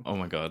something. Oh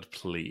my God,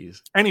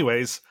 please.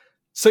 Anyways,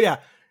 so yeah,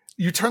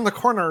 you turn the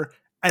corner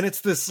and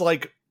it's this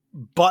like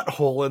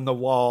butthole in the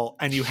wall,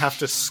 and you have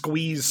to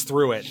squeeze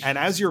through it. And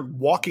as you're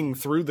walking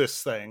through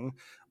this thing,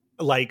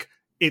 like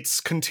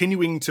it's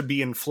continuing to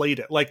be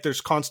inflated. Like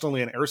there's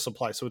constantly an air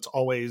supply, so it's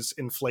always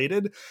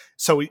inflated.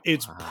 So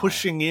it's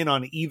pushing in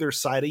on either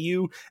side of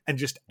you and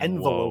just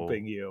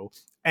enveloping you.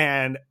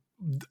 And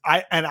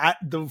I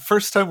the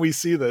first time we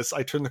see this,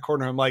 I turn the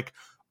corner, I'm like,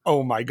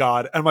 oh my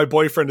God. And my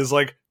boyfriend is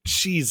like,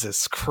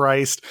 Jesus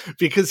Christ,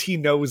 because he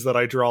knows that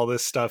I draw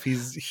this stuff.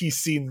 He's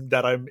seen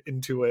that I'm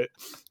into it.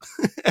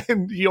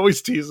 And he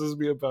always teases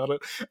me about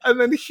it. And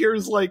then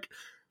here's like,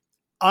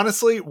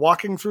 honestly,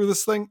 walking through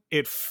this thing,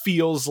 it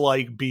feels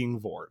like being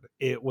Vore.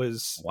 It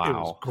was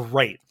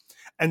great.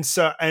 And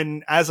so,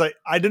 and as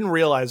I didn't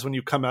realize when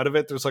you come out of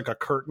it, there's like a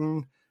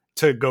curtain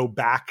to go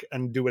back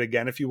and do it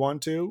again if you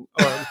want to,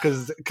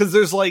 because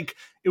there's like,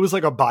 it was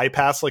like a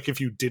bypass, like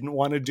if you didn't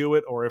want to do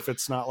it, or if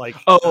it's not like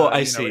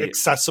I see,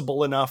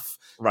 accessible enough,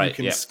 right,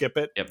 you can skip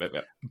it. Yep.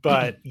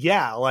 But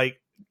yeah, like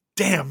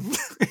damn,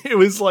 it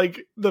was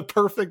like the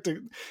perfect,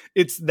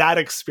 it's that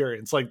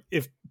experience. Like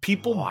if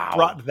people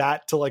brought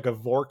that to like a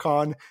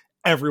VoreCon,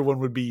 everyone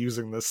would be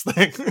using this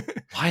thing.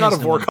 Not a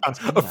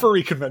VoreCon, a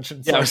furry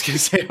convention. Yeah, I was going to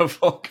say a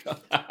VoreCon.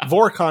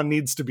 VoreCon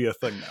needs to be a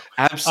thing now.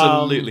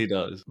 Absolutely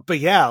does. But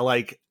yeah,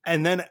 like,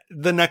 and then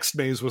the next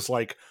maze was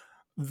like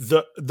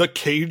the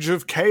cage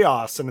of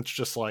chaos, and it's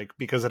just like,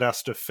 because it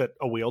has to fit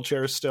a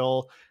wheelchair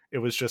still, it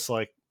was just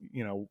like,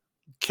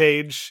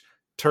 cage,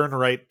 turn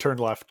right, turn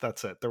left.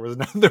 That's it. There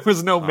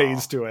was no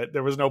maze to it.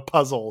 There was no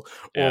puzzle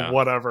or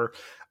whatever.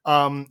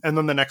 And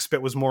then the next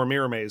bit was more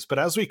mirror maze. But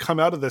as we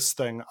come out of this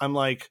thing, I'm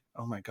like,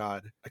 oh my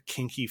God, a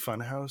kinky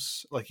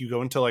funhouse. Like you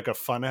go into like a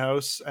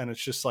funhouse and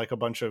it's just like a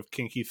bunch of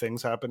kinky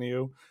things happen to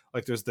you.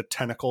 Like there's the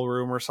tentacle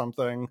room or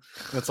something.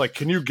 And it's like,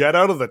 can you get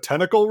out of the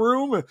tentacle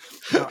room?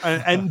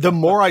 And the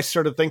more I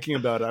started thinking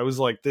about it, I was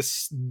like,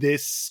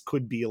 this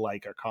could be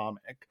like a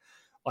comic.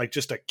 Like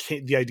just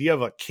the idea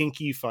of a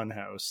kinky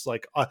funhouse,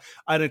 like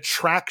an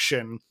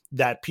attraction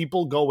that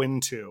people go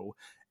into.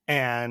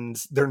 and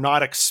they're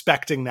not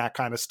expecting that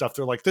kind of stuff.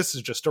 They're like, this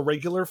is just a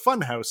regular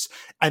Funhouse.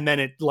 And then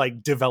it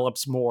like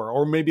develops more,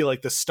 or maybe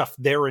like the stuff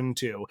they're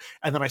into.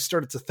 And then I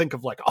started to think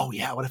of like, oh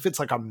yeah, what if it's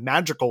like a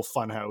magical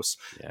Funhouse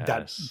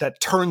that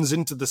turns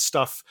into the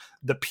stuff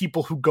the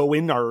people who go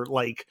in are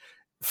like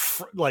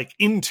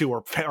into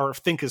or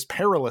think is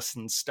perilous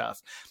and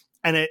stuff.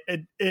 And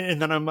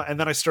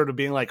then I started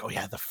being like, oh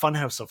yeah, the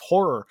Funhouse of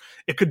horror.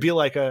 It could be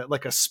like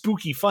a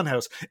spooky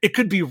Funhouse. It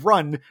could be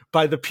run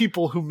by the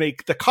people who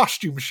make the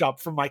costume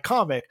shop from my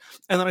comic.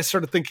 And then I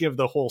started thinking of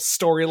the whole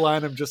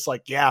storyline. I'm just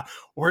like, yeah,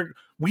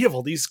 we have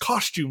all these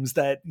costumes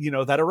that, you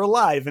know, that are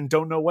alive and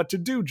don't know what to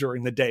do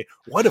during the day.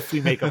 What if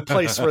we make a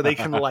place where they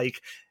can like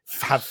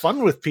have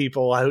fun with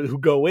people who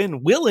go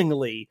in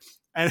willingly?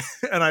 And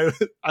I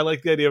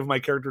like the idea of my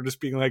character just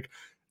being like,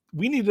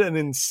 we need an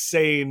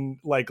insane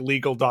like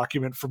legal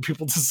document for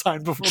people to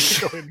sign before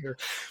we go in here.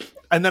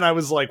 And then I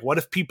was like, what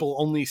if people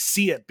only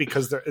see it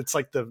because it's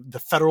like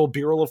the Federal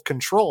Bureau of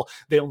Control.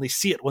 They only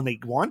see it when they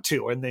want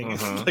to, and they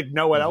like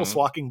no one else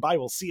walking by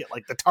will see it,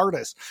 like the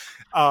TARDIS.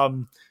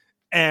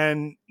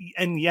 And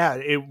yeah,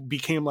 it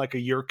became like a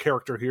your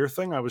character here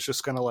thing. I was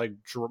just going to like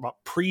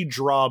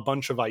pre-draw a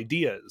bunch of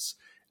ideas.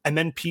 And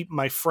then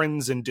my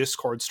friends in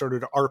Discord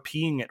started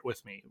RPing it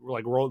with me,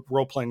 like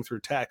role playing through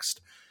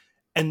text.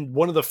 And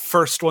one of the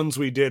first ones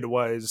we did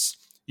was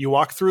you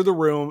walk into the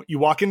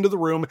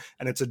room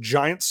and it's a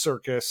giant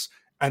circus,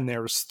 and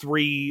there's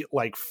 3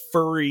 like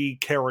furry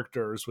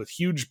characters with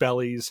huge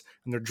bellies,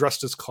 and they're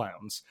dressed as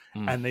clowns.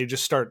 And they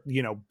just start,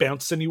 you know,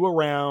 bouncing you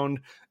around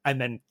and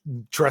then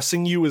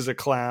dressing you as a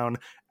clown.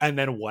 And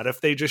then what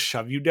if they just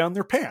shove you down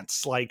their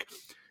pants? Like,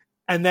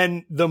 and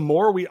then the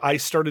more I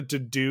started to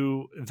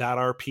do that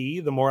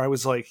RP, the more I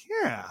was like,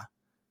 yeah,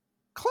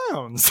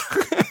 clowns.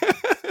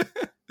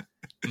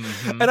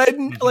 And I had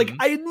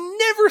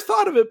never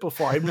thought of it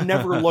before. I've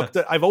never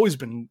I've always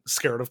been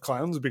scared of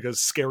clowns because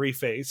scary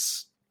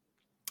face,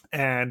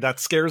 and that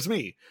scares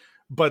me.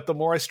 But the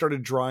more I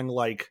started drawing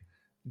like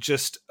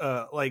just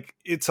like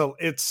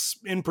it's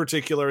in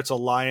particular, it's a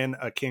lion,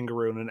 a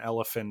kangaroo, and an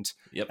elephant.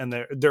 Yep.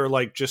 And they're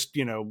like just,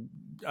 you know,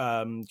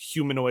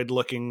 humanoid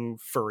looking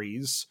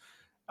furries.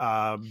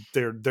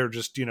 They're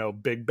just, you know,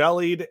 big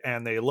bellied,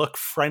 and they look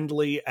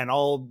friendly, and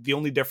the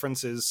only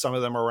difference is some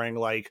of them are wearing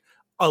like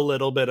a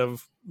little bit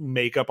of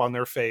makeup on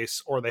their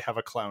face, or they have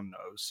a clown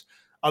nose.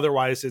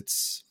 Otherwise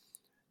it's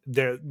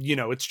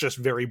just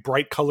very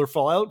bright,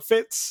 colorful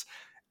outfits.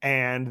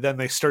 And then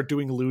they start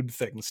doing lewd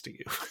things to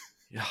you,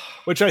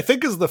 which I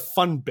think is the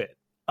fun bit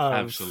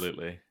of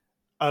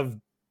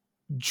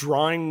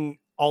drawing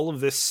all of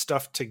this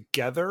stuff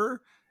together,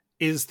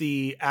 is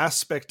the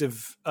aspect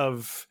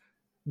of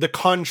the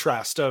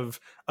contrast of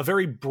a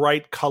very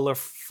bright,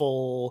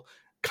 colorful,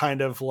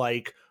 kind of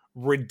like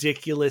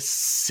ridiculous,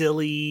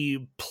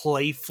 silly,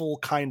 playful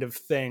kind of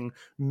thing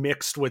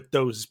mixed with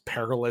those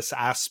perilous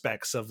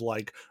aspects of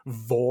like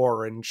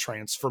Vore and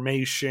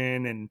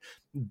transformation and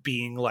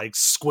being like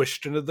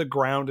squished into the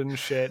ground and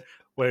shit,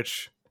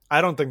 which I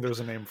don't think there's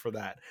a name for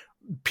that.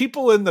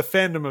 People in the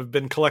fandom have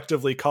been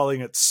collectively calling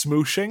it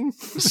smooshing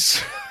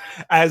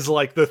as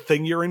like the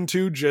thing you're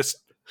into, just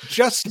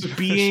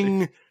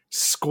being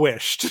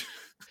squished,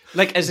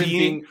 like as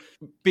in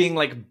being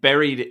like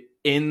buried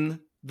in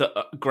the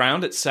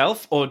ground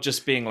itself, or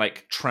just being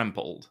like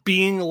trampled,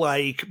 being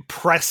like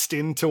pressed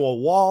into a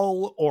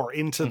wall or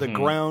into the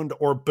ground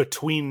or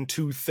between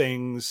two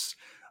things,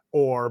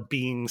 or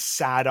being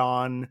sat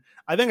on.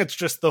 I think it's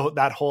just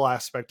that whole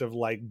aspect of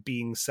like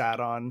being sat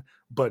on,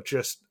 but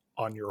just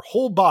on your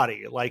whole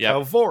body, like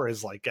how Vore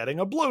is like getting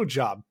a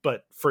blowjob,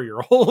 but for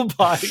your whole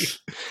body,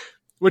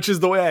 which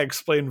is the way I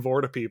explain Vore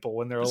to people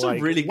when they're That's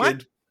like, really what?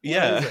 Good.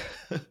 Yeah.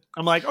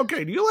 I'm like,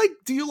 okay, do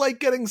you like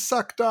getting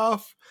sucked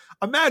off?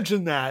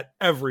 Imagine that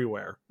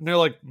everywhere. And they're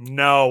like,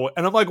 no.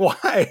 And I'm like,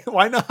 why?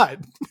 Why not?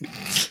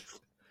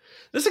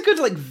 There's a good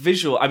like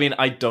visual. I mean,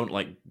 I don't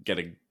like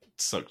getting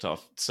sucked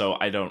off, so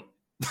I don't.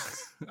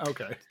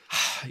 Okay.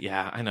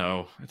 Yeah, I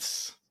know.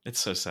 It's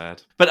so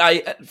sad.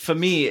 But for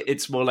me,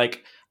 it's more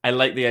like I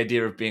like the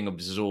idea of being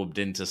absorbed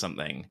into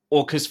something.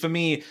 Or because for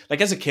me, like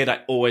as a kid,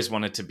 I always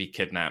wanted to be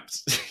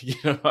kidnapped. You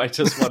know, I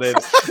just wanted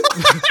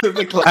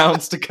the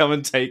clowns to come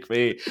and take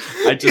me.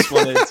 I just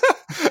wanted...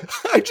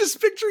 I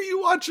just picture you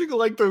watching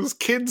like those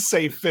kids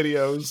safe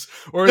videos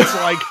where it's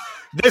like,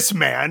 this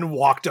man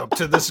walked up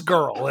to this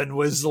girl and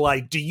was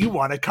like, do you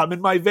want to come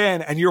in my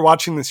van? And you're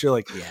watching this, you're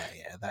like,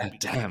 yeah, that'd be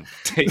damn.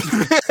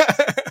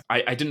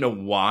 I didn't know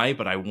why,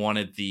 but I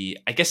wanted the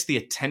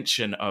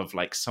attention of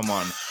like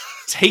someone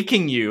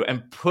taking you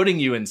and putting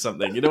you in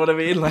something. You know what I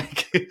mean?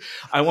 Like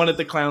I wanted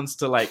the clowns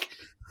to like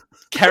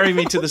carry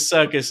me to the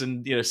circus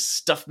and, you know,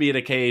 stuff me in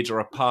a cage or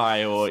a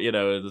pie or, you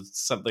know,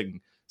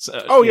 something.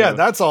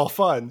 That's all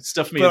fun.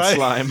 Stuff me in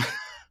slime.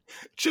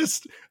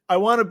 I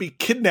want to be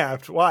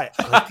kidnapped. Why?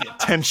 I like the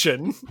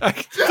attention.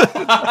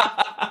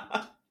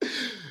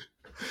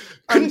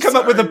 Could couldn't come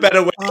up with a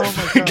better way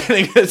of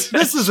getting it.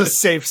 This is a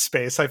safe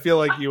space. I feel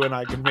like you and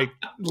I can make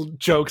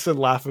jokes and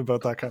laugh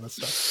about that kind of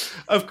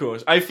stuff. Of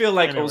course. I feel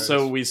like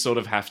also we sort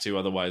of have to,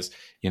 otherwise,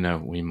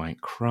 we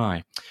might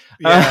cry.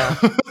 Yeah.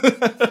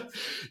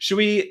 Should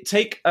we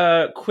take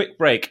a quick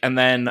break, and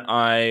then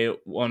I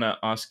want to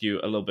ask you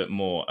a little bit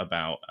more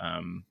about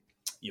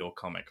your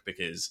comic,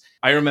 because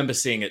I remember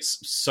seeing it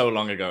so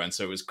long ago, and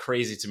so it was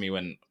crazy to me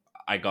when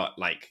I got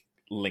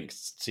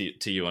linked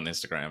to you on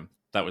Instagram.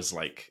 That was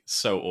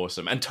so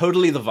awesome, and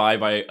totally the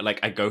vibe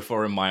I go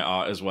for in my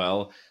art as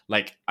well.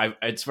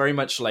 It's very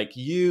much like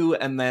you,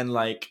 and then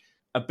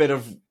a bit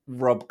of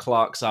Rob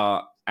Clark's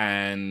art,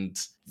 and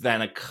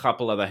then a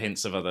couple other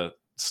hints of other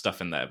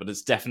stuff in there. But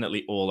it's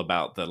definitely all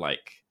about the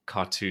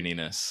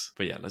cartooniness.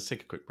 But yeah, let's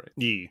take a quick break.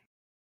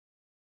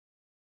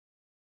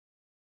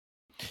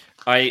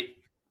 I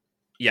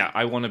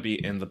want to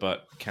be in the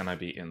butt. Can I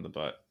be in the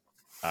butt?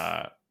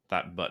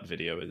 That butt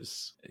video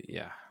is,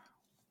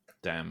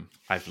 damn.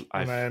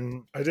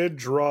 Man, I did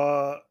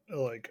draw,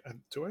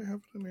 do I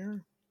have it in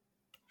here?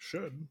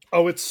 Should.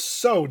 Oh, it's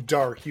so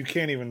dark. You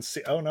can't even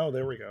see. Oh, no,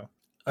 there we go.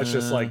 That's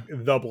just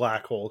the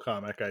Black Hole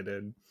comic I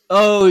did.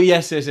 Oh,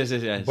 yes. But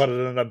it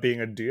ended up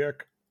being a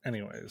dick.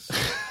 Anyways.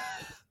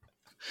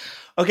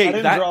 Okay. I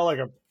didn't draw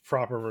a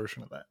proper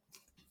version of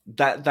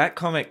that. That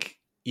comic,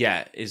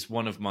 is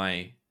one of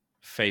my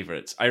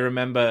favorites. I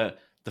remember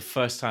the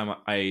first time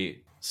I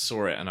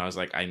saw it and I was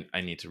like,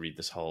 I need to read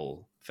this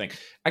whole thing.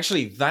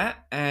 Actually,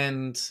 that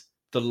and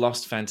The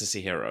Lost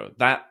Fantasy Hero,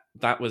 that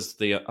was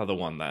the other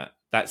one,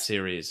 that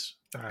series.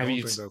 I don't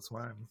think that's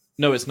mine.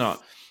 No, it's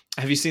not.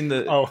 Have you seen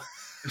the... Oh.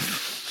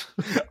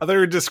 I thought you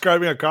were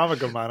describing a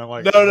comic of mine. I'm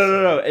like...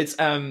 No. It's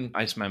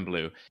Iceman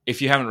Blue.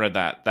 If you haven't read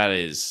that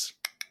is...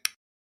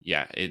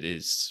 Yeah, it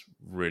is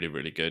really,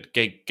 really good.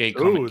 Gay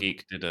Comic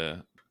Geek did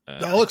a...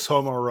 That looks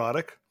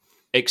homoerotic.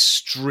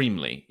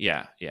 Extremely.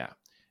 Yeah.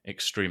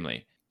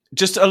 Extremely.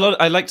 Just a lot.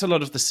 I liked a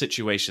lot of the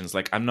situations.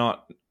 I'm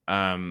not...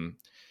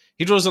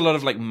 he draws a lot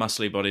of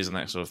muscly bodies and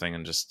that sort of thing,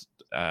 and just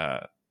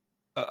a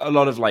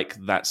lot of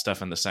that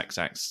stuff, and the sex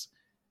acts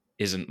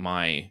isn't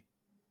my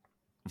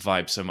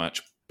vibe so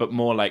much, but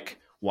more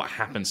what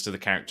happens to the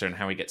character and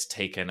how he gets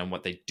taken and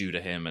what they do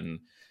to him. And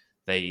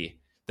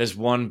there's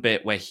one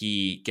bit where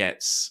he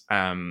gets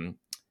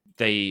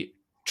they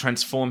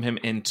transform him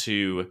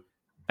into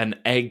an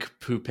egg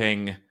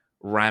pooping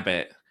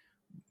rabbit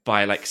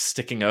by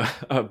sticking a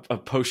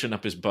potion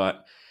up his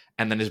butt,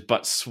 and then his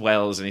butt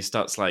swells and he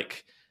starts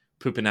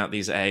pooping out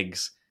these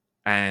eggs,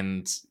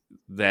 and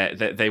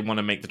they want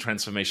to make the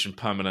transformation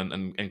permanent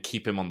and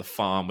keep him on the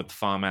farm with the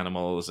farm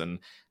animals, and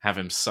have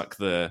him suck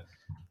the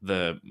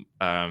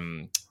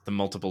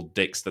multiple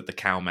dicks that the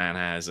cow man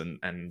has,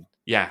 and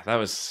yeah, that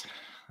was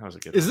a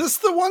good. Is this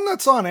the one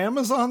that's on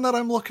Amazon that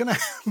I'm looking at?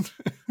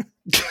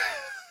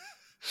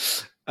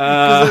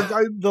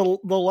 The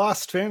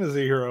Lost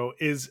Fantasy Hero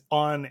is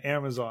on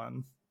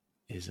Amazon.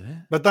 Is it?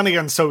 But then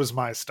again, so is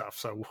my stuff.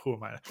 So who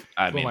am I?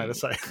 Who am I to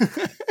say?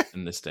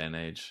 In this day and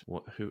age,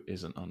 who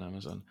isn't on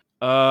Amazon?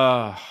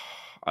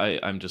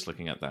 I'm just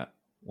looking at that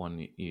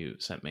one you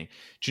sent me.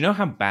 Do you know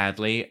how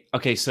badly?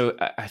 Okay, so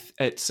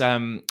it's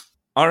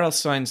R.L.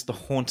 Stine's The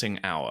Haunting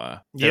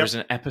Hour. There's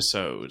an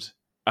episode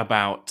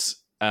about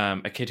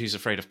a kid who's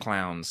afraid of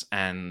clowns,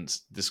 and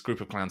this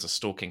group of clowns are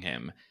stalking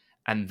him,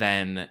 and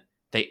then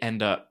they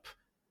end up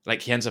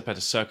he ends up at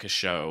a circus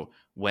show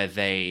where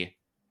they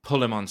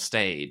pull him on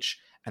stage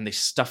and they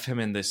stuff him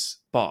in this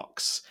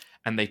box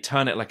and they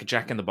turn it like a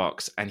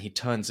Jack-in-the-Box, and he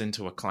turns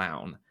into a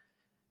clown.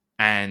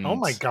 And oh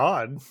my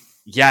god.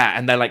 Yeah,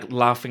 and they're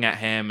laughing at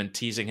him and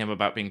teasing him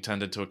about being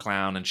turned into a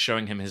clown and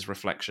showing him his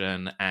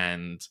reflection,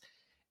 and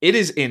it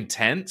is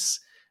intense,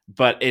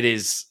 but it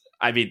is,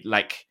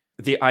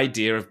 the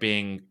idea of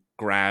being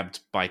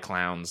grabbed by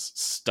clowns,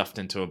 stuffed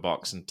into a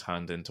box and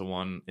turned into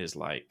one is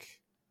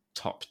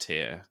top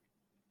tier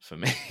for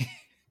me.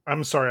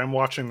 I'm sorry, I'm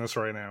watching this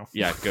right now.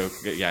 Yeah, go.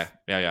 Yeah.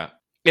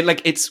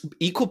 It's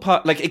equal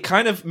part. It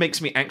kind of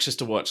makes me anxious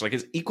to watch.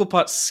 It's equal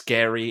parts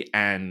scary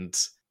and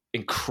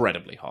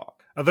incredibly hot.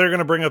 They're going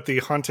to bring up the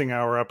Hunting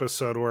Hour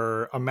episode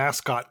where a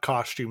mascot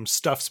costume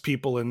stuffs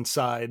people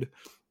inside,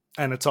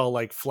 and it's all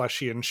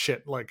fleshy and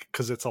shit,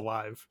 because it's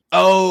alive.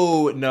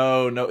 Oh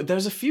no!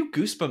 There's a few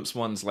Goosebumps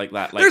ones like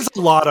that. There's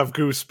a lot of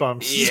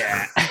Goosebumps.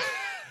 Yeah.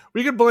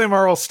 We could blame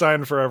R.L.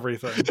 Stine for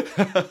everything.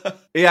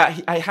 Yeah,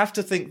 I have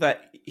to think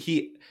that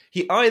he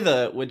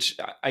either, which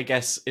I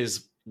guess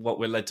is what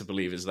we're led to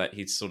believe, is that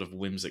he's sort of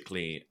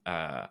whimsically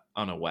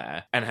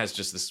unaware and has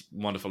just this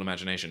wonderful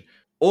imagination,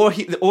 or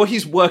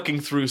he's working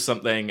through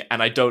something,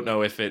 and I don't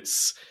know if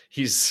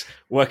he's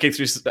working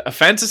through a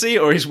fantasy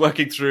or he's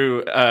working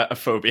through a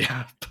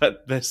phobia.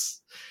 But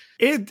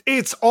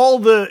It's all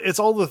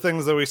the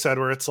things that we said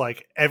where it's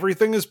like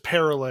everything is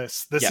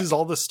perilous. This is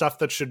all the stuff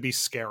that should be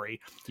scary.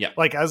 Yeah.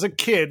 Like as a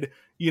kid,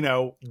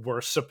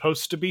 we're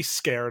supposed to be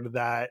scared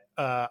that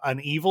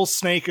an evil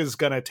snake is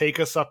going to take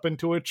us up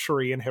into a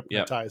tree and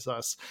hypnotize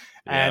us.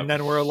 And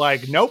then we're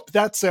like, nope,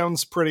 that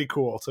sounds pretty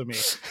cool to me.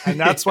 And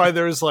that's why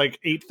there's like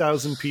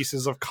 8,000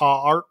 pieces of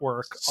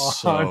artwork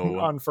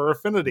on For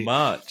Affinity.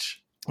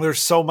 There's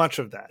so much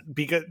of that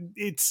because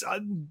it's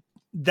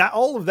that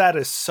all of that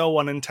is so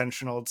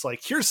unintentional. It's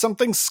like, here's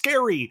something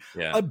scary,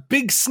 a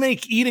big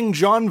snake eating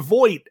John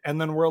Voight. And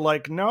then we're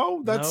like,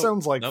 no, that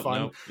sounds like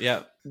fun. No.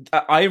 Yeah.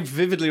 I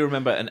vividly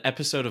remember an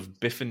episode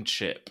of Biff and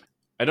Chip.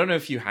 I don't know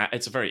if you had,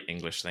 it's a very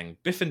English thing.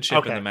 Biff and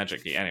Chip and the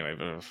Magic Key. Anyway,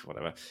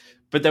 whatever.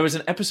 But there was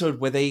an episode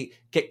where they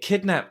get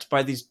kidnapped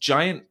by these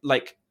giant,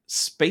 like,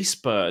 space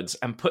birds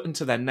and put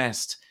into their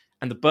nest.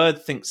 And the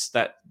bird thinks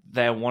that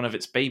they're one of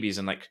its babies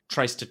and, like,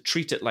 tries to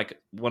treat it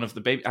like one of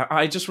the babies.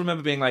 I just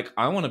remember being like,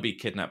 I want to be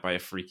kidnapped by a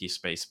freaky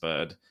space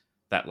bird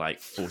that, like,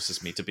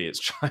 forces me to be its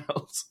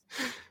child.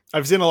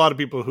 I've seen a lot of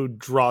people who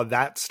draw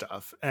that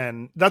stuff,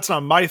 and that's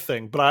not my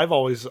thing, but I've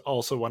always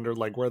also wondered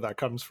like where that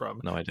comes from.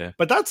 No idea.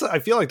 But I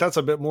feel like that's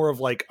a bit more of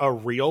like a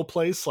real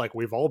place. Like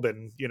we've all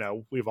been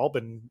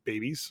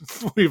babies,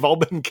 we've all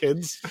been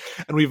kids,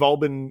 and we've all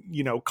been,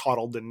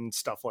 coddled and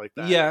stuff like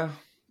that. Yeah.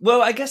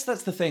 Well, I guess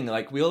that's the thing.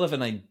 Like we all have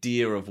an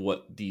idea of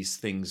what these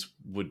things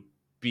would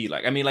be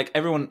like. I mean, like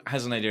everyone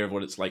has an idea of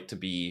what it's like to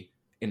be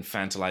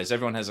infantilized.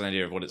 Everyone has an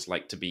idea of what it's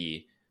like to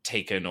be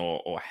taken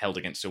or held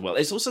against your will.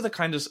 It's also the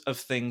kind of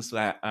things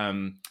that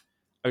I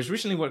was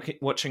recently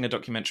watching a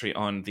documentary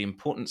on the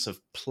importance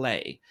of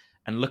play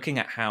and looking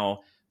at how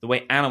the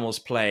way animals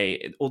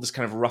play, all this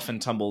kind of rough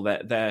and tumble,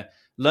 they're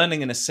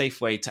learning in a safe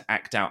way to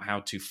act out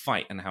how to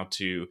fight and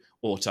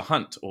or to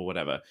hunt or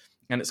whatever.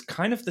 And it's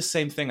kind of the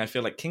same thing. I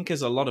feel like kink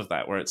is a lot of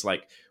that, where it's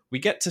like we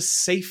get to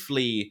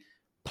safely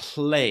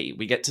play,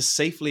 we get to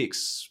safely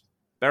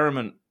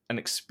experiment and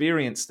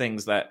experience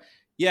things that,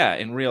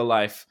 in real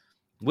life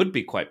would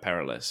be quite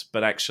perilous,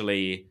 but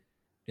actually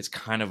it's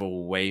kind of a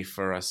way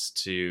for us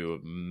to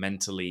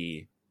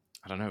mentally,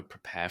 I don't know,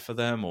 prepare for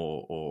them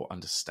or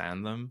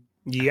understand them.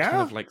 Yeah. I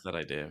kind of like that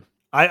idea.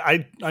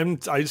 I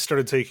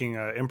started taking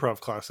improv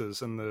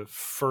classes, and the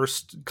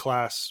first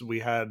class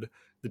we had,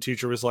 the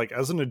teacher was like,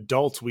 as an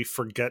adult, we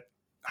forget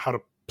how to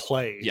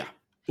play. Yeah.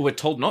 We're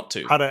told not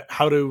to.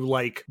 How to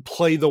like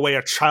play the way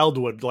a child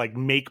would, like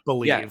make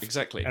believe. Yeah,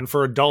 exactly. And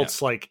for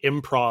adults, like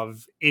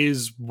improv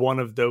is one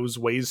of those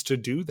ways to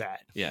do that.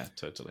 Yeah,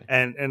 totally.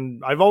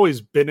 And I've always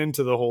been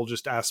into the whole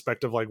just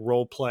aspect of like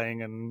role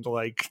playing, and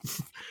like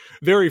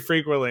very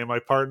frequently my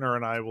partner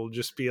and I will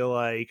just be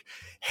like,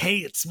 hey,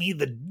 it's me,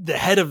 the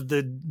head of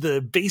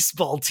the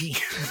baseball team.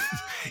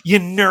 You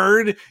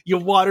nerd, you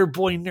water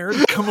boy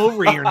nerd, come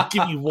over here and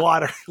give me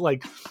water.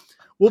 Like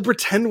we'll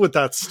pretend with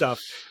that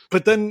stuff.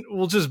 But then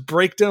we'll just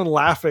break down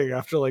laughing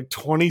after like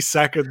 20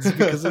 seconds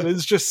because it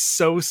is just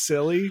so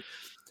silly.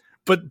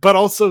 But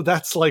also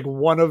that's like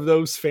one of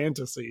those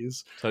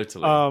fantasies.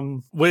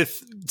 Totally.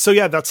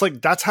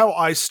 That's how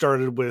I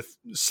started with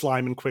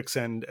Slime and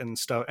Quicksand and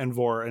stuff and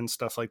Vore and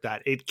stuff like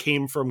that. It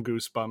came from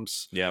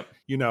Goosebumps. Yeah.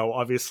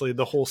 Obviously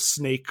the whole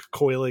snake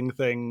coiling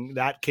thing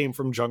that came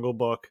from Jungle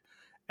Book,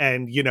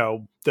 and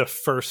the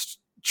first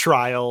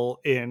trial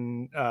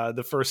in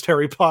the first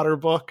Harry Potter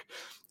book.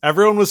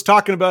 Everyone was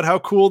talking about how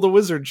cool the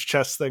wizard's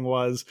chest thing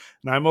was.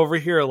 And I'm over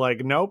here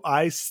like, nope,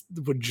 I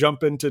would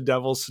jump into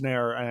Devil's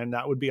Snare and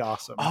that would be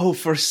awesome. Oh,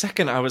 for a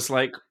second I was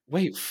like,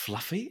 wait,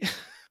 Fluffy?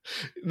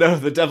 No,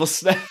 the Devil's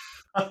Snare.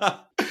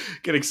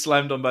 Getting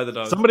slammed on by the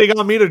dog. Somebody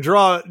got me to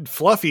draw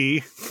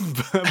Fluffy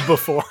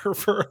before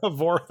for a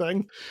Vore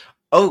thing.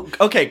 Oh,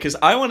 okay, because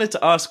I wanted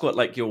to ask what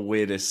like your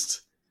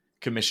weirdest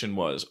commission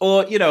was.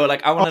 Or,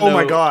 like I want to know. Oh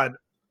my God.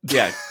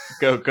 Yeah,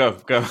 go.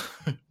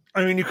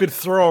 I mean, you could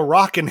throw a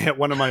rock and hit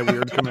one of my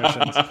weird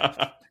commissions.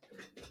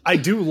 I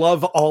do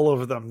love all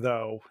of them,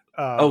 though.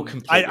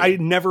 Completely. I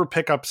never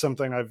pick up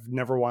something I've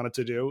never wanted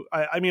to do.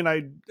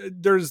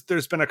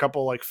 There's been a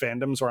couple like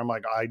fandoms where I'm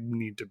like, I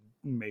need to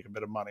make a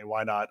bit of money.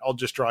 Why not? I'll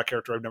just draw a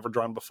character I've never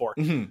drawn before.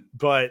 Mm-hmm.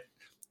 But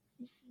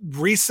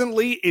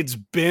recently, it's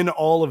been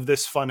all of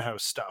this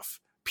Funhouse stuff.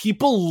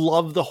 People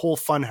love the whole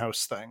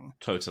Funhouse thing.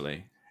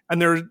 Totally.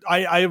 And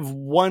I have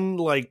one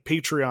like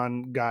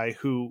Patreon guy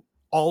who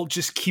all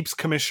just keeps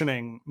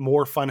commissioning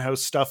more Funhouse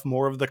stuff,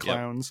 more of the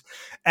clowns,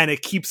 and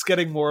it keeps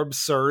getting more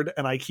absurd.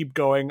 And I keep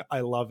going, I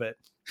love it.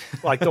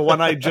 Like the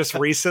one I just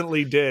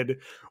recently did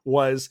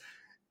was,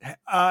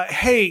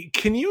 hey,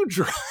 can you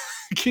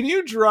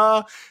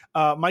draw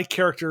my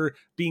character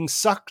being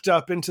sucked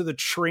up into the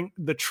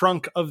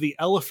trunk of the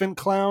elephant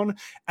clown,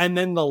 and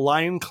then the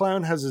lion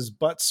clown has his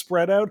butt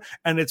spread out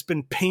and it's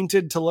been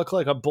painted to look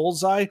like a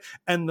bullseye,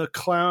 and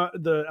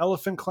the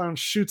elephant clown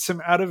shoots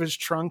him out of his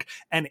trunk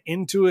and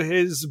into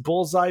his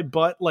bullseye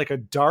butt like a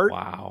dart.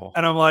 Wow.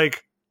 And I'm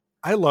like,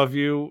 I love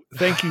you.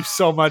 Thank you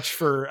so much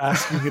for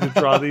asking me to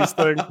draw these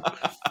things.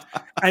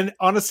 And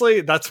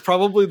honestly, that's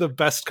probably the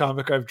best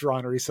comic I've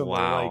drawn recently.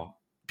 Wow. Like,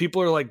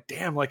 people are like,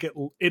 damn, like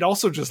it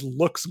also just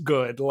looks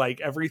good.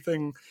 Like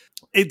everything,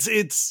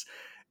 it's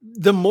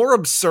the more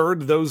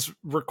absurd those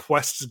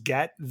requests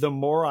get, the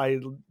more I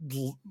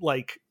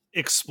like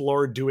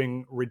explore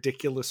doing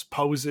ridiculous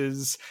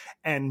poses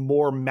and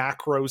more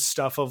macro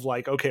stuff of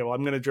like, okay, well,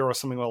 I'm going to draw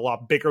something a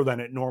lot bigger than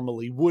it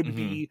normally would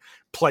be,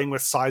 playing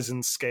with size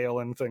and scale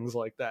and things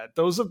like that.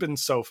 Those have been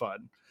so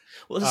fun.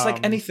 Well, it's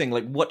like anything,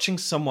 like watching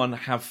someone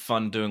have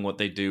fun doing what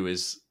they do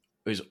is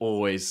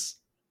always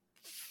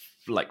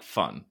like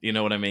fun. You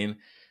know what I mean?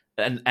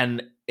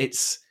 And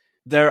it's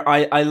there.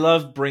 I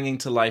love bringing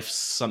to life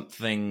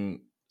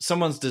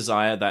someone's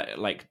desire that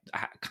like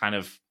kind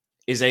of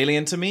is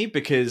alien to me,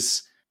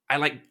 because I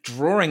like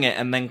drawing it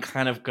and then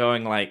kind of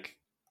going like,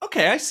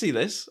 okay, I see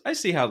this. I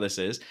see how this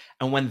is.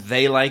 And when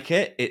they like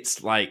it,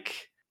 it's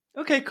like,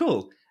 okay,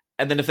 cool.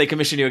 And then if they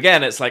commission you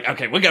again, it's like,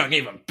 okay, we're going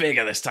even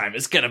bigger this time.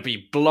 It's going to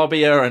be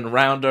blobbier and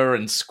rounder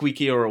and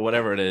squeakier or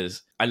whatever it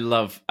is. I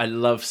love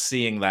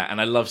seeing that. And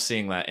I love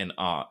seeing that in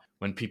art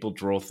when people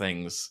draw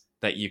things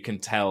that you can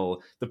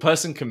tell the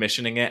person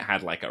commissioning it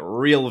had like a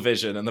real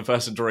vision and the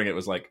person drawing it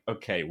was like,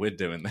 okay, we're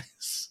doing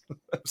this.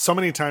 So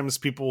many times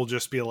people will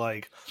just be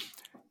like,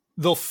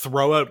 they'll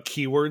throw out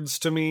keywords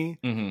to me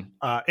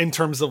in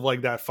terms of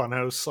like that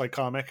Funhouse like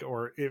comic,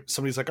 or if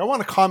somebody's like, I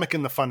want a comic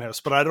in the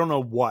Funhouse, but I don't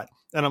know what.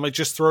 And I'm like,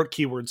 just throw out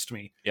keywords to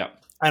me. Yeah.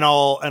 And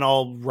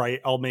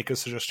I'll make a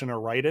suggestion or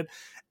write it.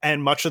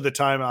 And much of the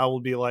time I will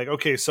be like,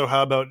 okay, so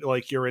how about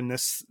like you're in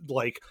this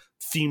like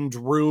themed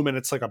room and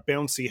it's like a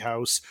bouncy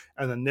house,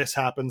 and then this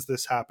happens.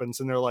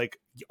 And they're like,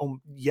 oh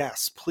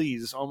yes,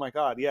 please. Oh my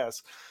God.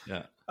 Yes.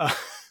 Yeah.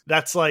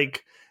 That's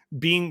like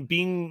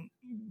being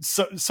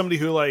somebody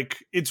who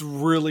like, it's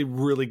really,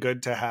 really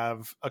good to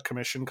have a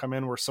commission come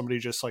in where somebody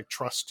just like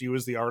trusts you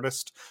as the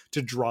artist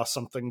to draw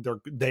something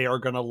they are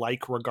going to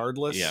like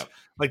regardless. Yeah.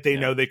 Like they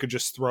know they could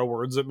just throw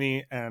words at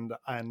me and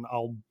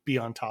I'll be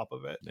on top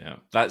of it. Yeah.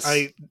 That's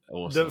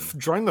awesome.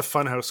 Drawing the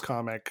Funhouse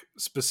comic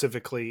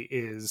specifically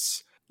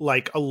is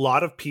like, a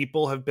lot of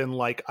people have been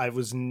like, I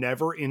was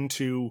never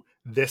into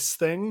this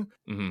thing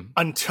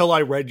until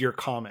I read your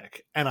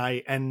comic,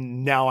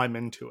 and now I'm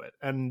into it.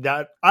 And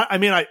that, I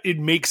mean, it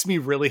makes me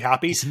really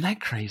happy. Isn't that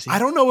crazy? I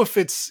don't know if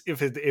it's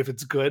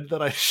good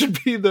that I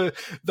should be the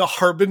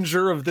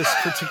harbinger of this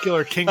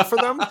particular kink for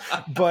them,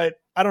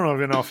 but I don't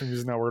even know if I'm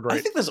using that word right.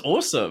 I think that's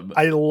awesome.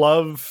 I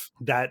love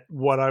that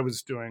what I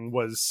was doing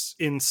was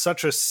in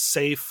such a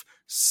safe,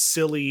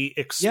 silly,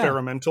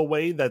 experimental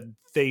way that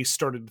they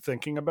started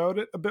thinking about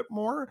it a bit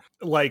more,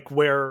 like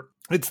where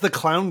it's the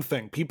clown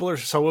thing. People are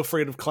so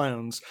afraid of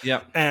clowns.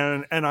 Yeah.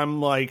 And I'm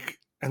like,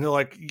 and they're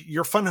like,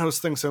 your Funhouse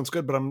thing sounds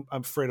good, but I'm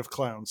afraid of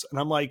clowns. And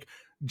I'm like,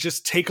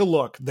 just take a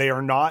look. They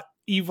are not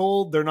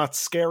evil. They're not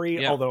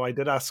scary. Yeah. Although I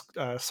did ask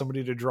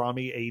somebody to draw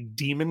me a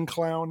demon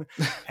clown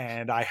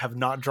and I have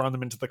not drawn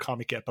them into the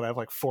comic yet, but I have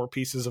like 4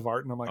 pieces of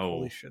art and I'm like,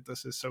 holy shit,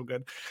 this is so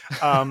good.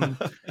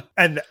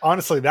 And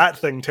honestly, that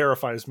thing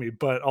terrifies me,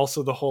 but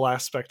also the whole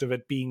aspect of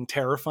it being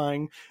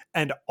terrifying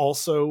and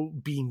also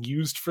being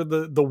used for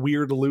the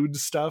weird lewd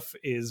stuff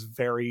is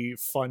very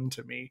fun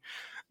to me.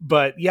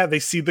 But yeah, they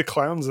see the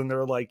clowns and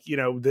they're like, you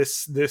know,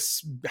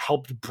 this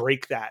helped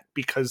break that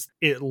because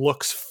it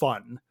looks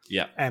fun.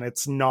 Yeah. And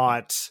it's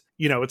not,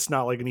 you know, it's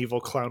not like an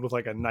evil clown with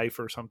like a knife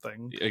or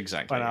something.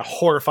 Exactly. And a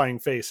horrifying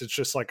face. It's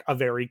just like a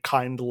very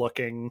kind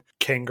looking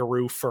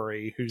kangaroo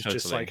furry who's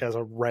just like has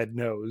a red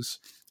nose.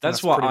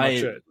 That's what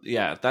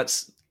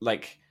that's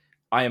like,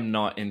 I am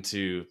not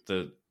into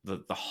the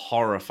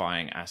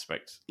horrifying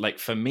aspect. Like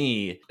for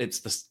me, it's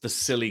the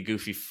silly,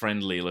 goofy,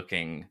 friendly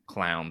looking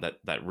clown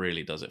that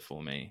really does it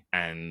for me.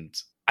 And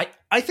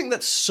I think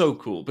that's so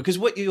cool, because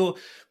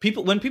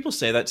when people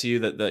say that to you,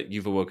 that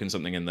you've awoken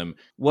something in them,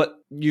 what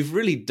you've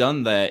really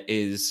done there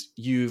is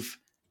you've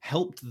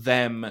helped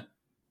them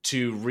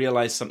to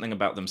realize something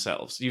about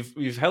themselves.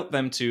 You've helped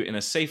them to, in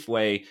a safe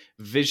way,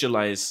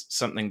 visualize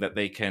something that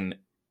they can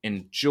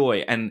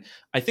enjoy. And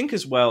I think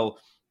as well,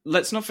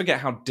 let's not forget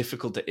how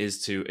difficult it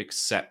is to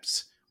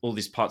accept all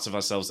these parts of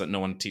ourselves that no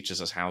one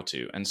teaches us how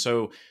to. And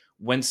so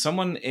when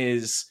someone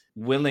is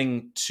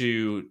willing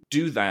to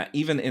do that,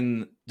 even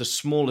in the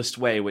smallest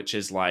way, which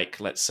is like,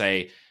 let's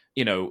say,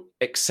 you know,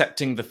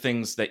 accepting the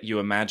things that you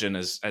imagine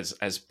as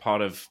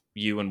part of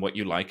you and what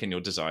you like and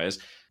your desires,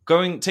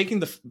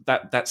 taking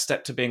that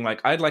step to being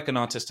like, I'd like an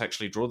artist to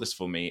actually draw this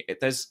for me.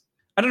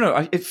 I don't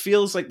know, it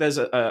feels like there's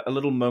a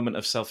little moment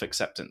of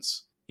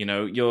self-acceptance. You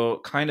know, you're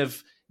kind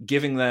of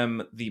giving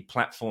them the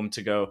platform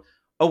to go,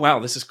 oh wow,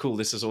 this is cool,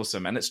 this is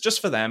awesome, and it's just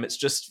for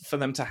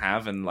them to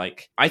have. And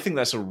like, I think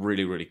that's a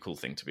really, really cool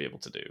thing to be able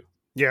to do.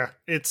 Yeah,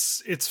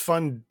 it's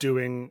fun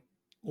doing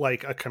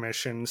like a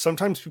commission.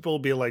 Sometimes people will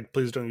be like,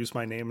 please don't use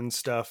my name and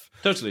stuff.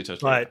 Totally.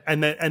 But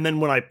and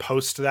then when I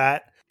post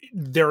that,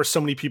 there are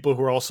so many people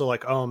who are also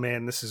like, oh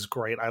man, this is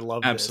great, I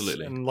love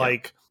absolutely this. And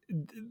like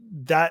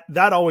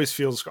that always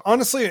feels,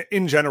 honestly,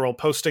 in general,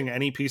 posting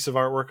any piece of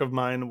artwork of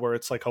mine where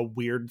it's like a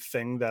weird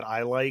thing that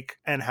I like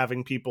and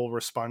having people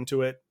respond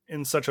to it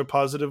in such a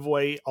positive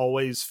way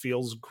always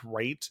feels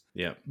great.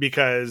 Yeah.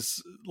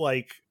 Because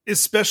like,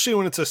 especially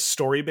when it's a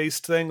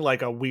story-based thing,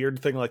 like a weird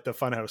thing like the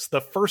Funhouse. The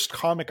first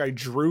comic I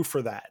drew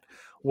for that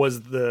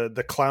was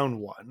the clown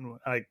one,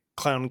 like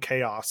Clown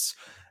Chaos.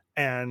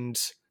 And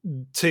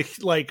to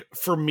like,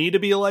 for me to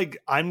be like,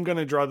 I'm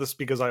gonna draw this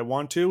because I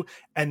want to,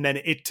 and then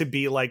it to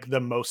be like the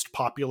most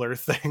popular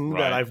thing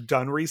that I've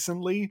done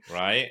recently,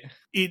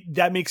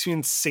 that makes me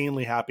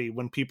insanely happy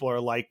when people are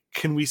like,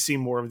 can we see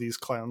more of these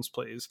clowns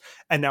please?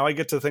 And now I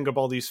get to think of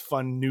all these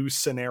fun new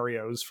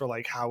scenarios for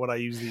like, how would I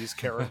use these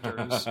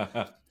characters?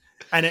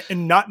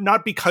 And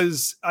not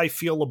because I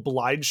feel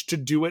obliged to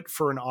do it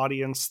for an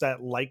audience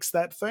that likes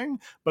that thing,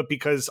 but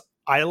because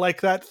I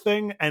like that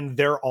thing and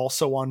they're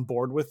also on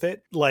board with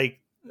it. Like,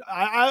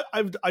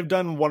 I've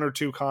done one or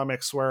two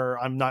comics where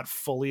I'm not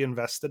fully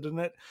invested in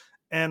it,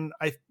 and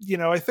I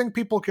think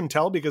people can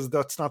tell because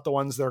that's not the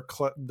ones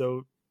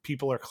the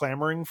people are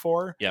clamoring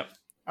for. Yep.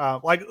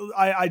 Like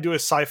I do a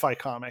sci-fi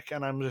comic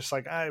and I'm just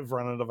like, I've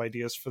run out of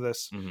ideas for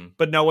this,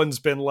 but no one's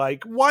been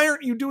like, why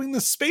aren't you doing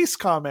the space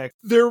comic?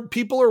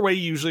 People are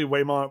usually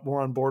way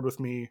more on board with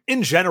me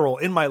in general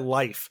in my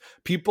life.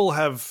 People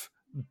have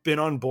been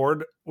on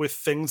board with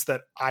things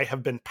that I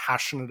have been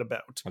passionate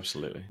about.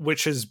 Absolutely.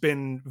 Which has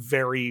been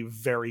very,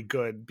 very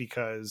good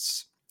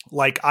because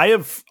like I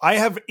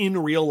have in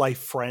real life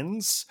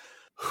friends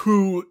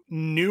who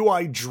knew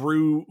I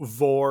drew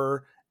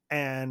Vore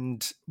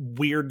and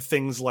weird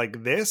things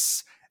like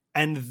this,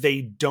 and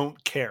they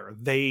don't care.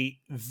 They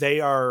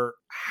are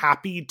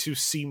happy to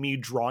see me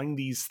drawing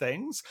these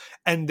things,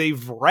 and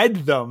they've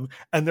read them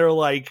and they're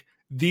like,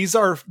 these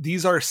are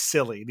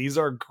silly, these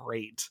are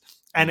great.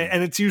 And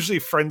it's usually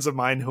friends of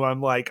mine who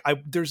I'm like,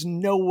 there's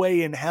no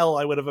way in hell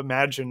I would have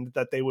imagined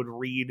that they would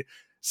read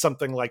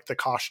something like The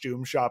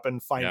Costume Shop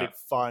and find it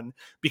fun,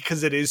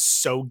 because it is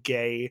so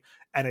gay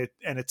and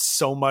it's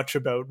so much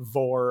about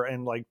Vore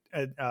and like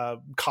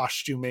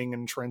costuming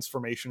and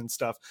transformation and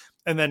stuff.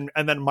 And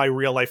then my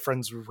real life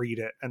friends read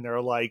it and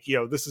they're like,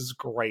 yo, this is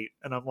great.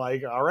 And I'm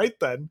like, all right,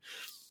 then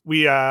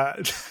we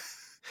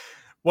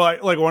well,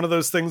 like one of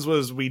those things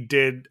was we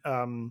did,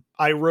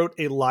 I wrote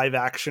a live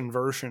action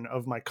version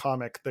of my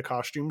comic, The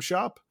Costume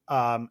Shop.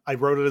 I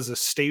wrote it as a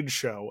stage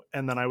show.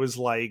 And then I was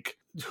like,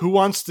 who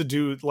wants to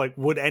do, like,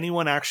 would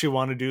anyone actually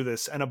want to do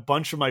this? And a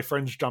bunch of my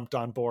friends jumped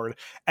on board.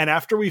 And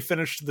after we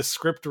finished the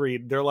script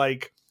read, they're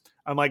like,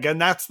 I'm like,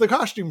 and that's The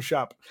Costume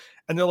Shop.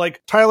 And they're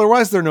like, Tyler, why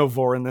is there no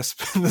Vore in this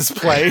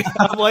play?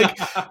 I'm like,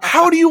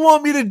 how do you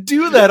want me to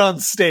do that on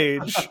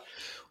stage?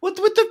 With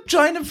the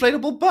giant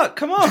inflatable butt,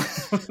 come on.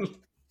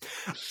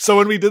 So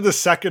when we did the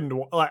second,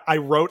 I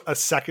wrote a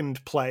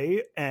second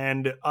play,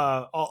 and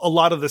a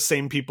lot of the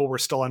same people were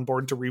still on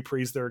board to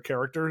reprise their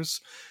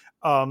characters.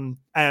 And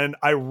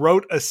I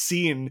wrote a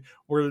scene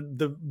where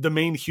the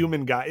main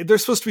human guy, they're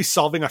supposed to be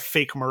solving a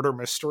fake murder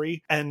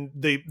mystery, and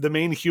the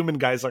main human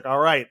guy's like, all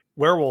right,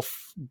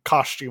 werewolf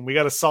costume, we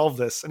got to solve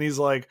this. And he's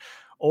like,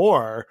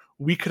 or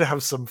we could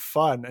have some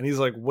fun. And he's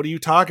like, what are you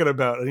talking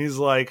about? And he's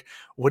like,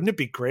 wouldn't it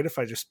be great if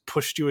I just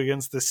pushed you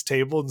against this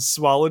table and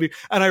swallowed you?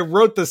 And I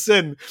wrote this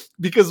in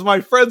because my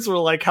friends were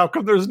like, how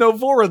come there's no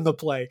Vore in the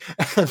play?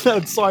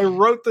 And so I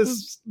wrote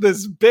this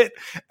bit,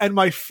 and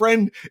my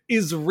friend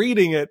is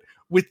reading it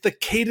with the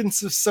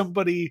cadence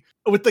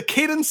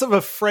of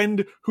a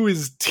friend who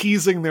is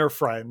teasing their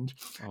friend,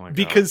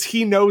 because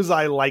he knows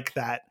I like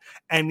that.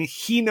 And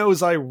he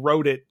knows I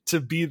wrote it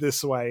to be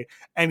this way.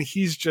 And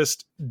he's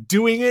just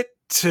doing it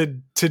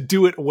to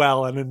do it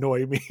well and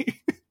annoy me.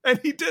 And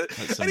he did.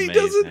 And he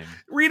does it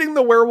reading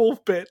the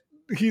werewolf bit.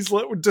 He's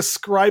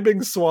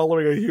describing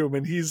swallowing a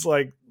human. He's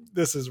like,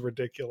 this is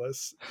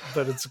ridiculous,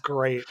 but it's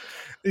great.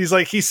 He's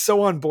like, he's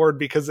so on board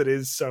because it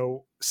is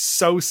so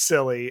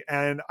silly.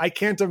 And I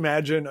can't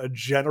imagine a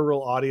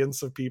general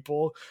audience of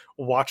people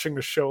watching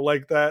a show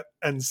like that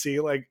and see,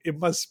 like, it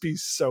must be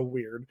so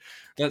weird.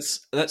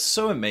 That's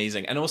so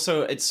amazing. And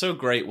also it's so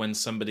great when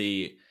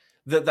somebody,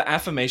 the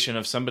affirmation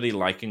of somebody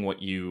liking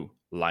what you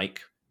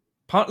like,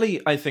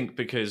 partly I think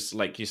because,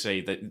 like you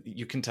say, that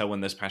you can tell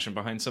when there's passion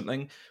behind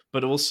something,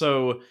 but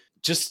also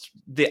just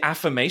the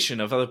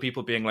affirmation of other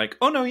people being like,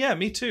 oh no, yeah,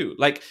 me too.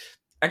 Like,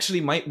 actually,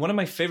 one of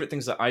my favorite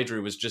things that I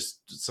drew was just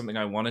something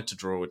I wanted to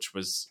draw, which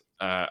was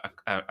a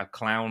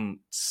clown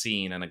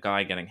scene and a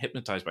guy getting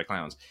hypnotized by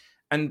clowns.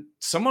 And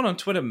someone on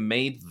Twitter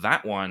made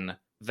that one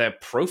their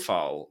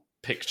profile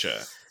picture.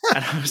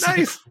 And I was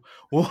nice. Like,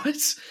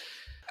 what?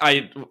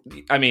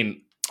 I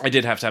mean, I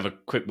did have to have a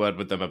quick word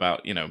with them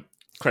about,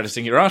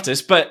 crediting your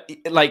artist, but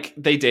like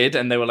they did,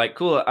 and they were like,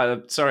 cool,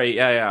 sorry,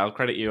 yeah, I'll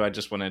credit you.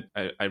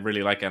 I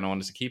really like it and I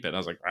wanted to keep it. And I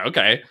was like,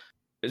 okay.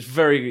 It's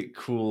very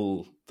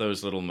cool,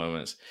 those little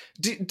moments.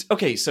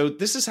 Okay, so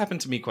this has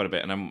happened to me quite a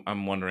bit, and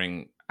I'm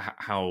wondering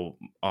how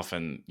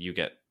often you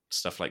get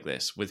stuff like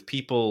this with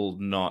people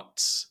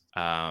not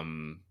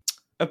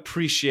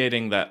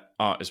appreciating that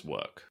art is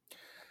work.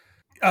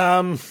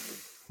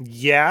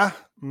 Yeah,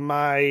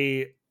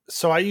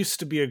 so I used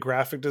to be a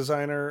graphic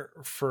designer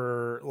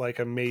for like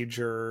a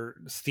major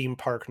theme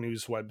park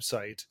news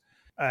website.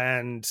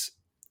 And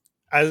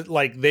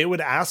they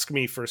would ask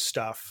me for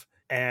stuff,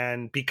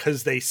 and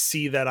because they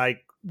see that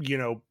I,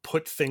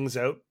 put things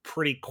out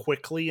pretty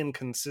quickly and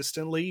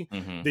consistently,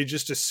 they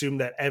just assume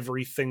that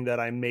everything that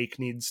I make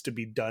needs to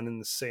be done in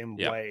the same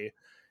way.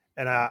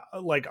 And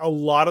like a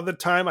lot of the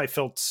time I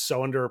felt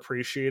so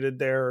underappreciated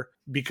there,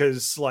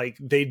 because like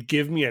they'd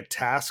give me a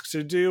task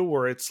to do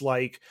where it's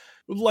like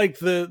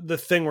the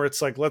thing where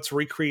it's like, let's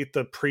recreate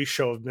the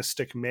pre-show of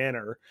Mystic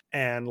Manor.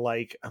 And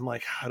like, I'm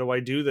like, how do I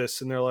do this?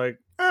 And they're like,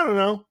 I don't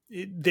know.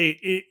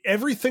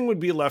 Everything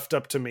would be left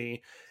up to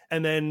me.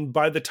 And then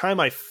by the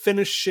time I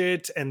finish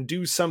it and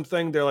do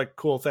something, they're like,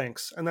 cool,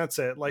 thanks. And that's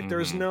it. Like,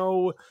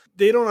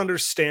 they don't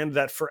understand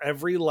that for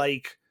every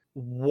like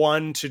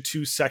 1 to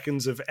 2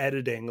 seconds of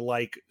editing,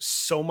 like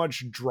so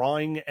much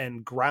drawing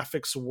and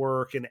graphics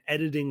work and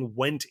editing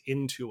went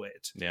into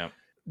it. Yeah.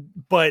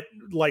 But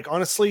like,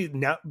 honestly,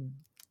 now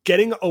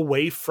getting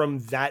away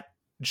from that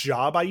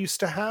job I used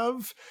to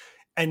have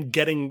and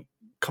getting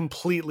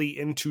completely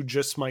into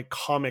just my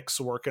comics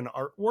work and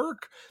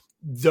artwork,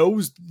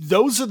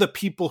 those are the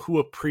people who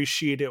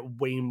appreciate it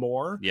way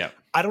more. Yeah.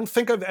 I don't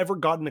think I've ever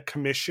gotten a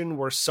commission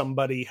where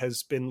somebody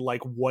has been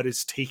like, what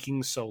is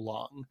taking so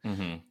long?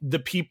 The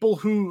people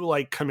who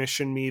like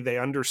commission me, they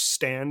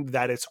understand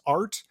that it's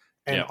art,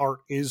 and art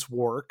is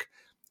work,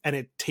 and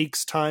it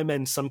takes time.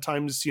 And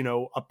sometimes,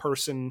 a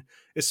person,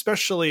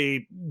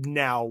 especially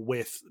now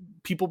with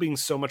people being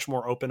so much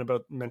more open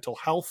about mental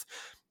health,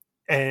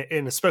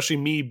 and especially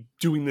me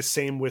doing the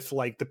same with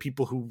like the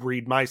people who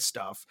read my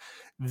stuff,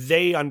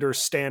 they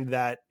understand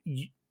that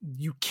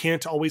you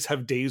can't always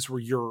have days where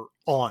you're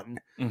on,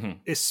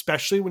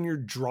 especially when you're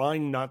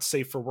drawing not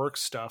safe for work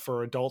stuff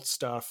or adult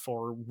stuff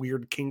or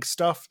weird kink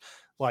stuff.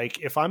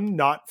 Like, if I'm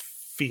not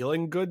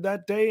feeling good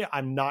that day,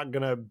 I'm not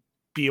going to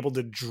be able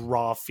to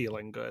draw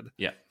feeling good.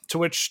 Yeah. To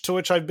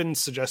which I've been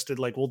suggested,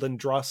 like, well, then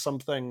draw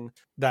something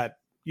that,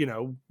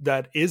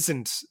 that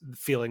isn't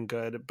feeling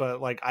good.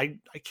 But like, I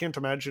can't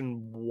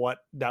imagine what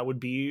that would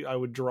be. I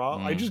would draw.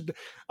 I just,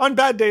 on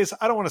bad days,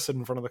 I don't want to sit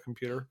in front of the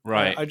computer.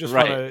 Right. I just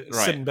want to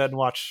sit in bed and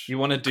watch. You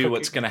want to do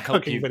what's going to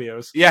help you.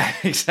 Videos. Yeah,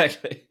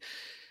 exactly.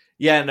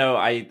 Yeah, no,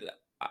 I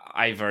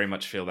very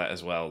much feel that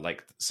as well.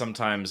 Like,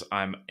 sometimes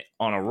I'm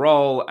on a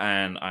roll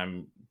and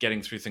I'm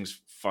getting through things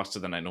faster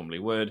than I normally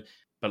would.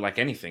 But like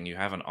anything, you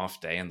have an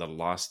off day, and the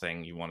last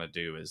thing you want to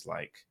do is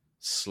like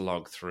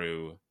slog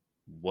through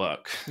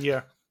work.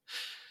 Yeah.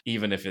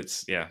 Even if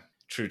it's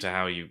true to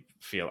how you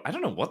feel. I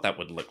don't know what that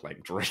would look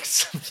like, drawing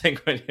something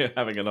when you're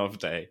having an off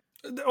day.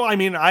 Well, I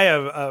mean, I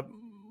have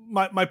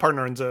my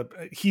partner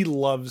he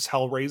loves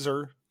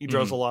Hellraiser. He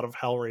draws a lot of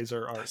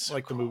Hellraiser art, so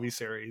like cool. The movie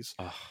series.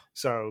 Oh.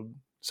 So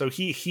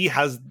he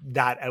has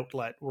that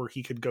outlet where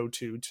he could go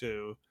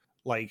to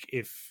like,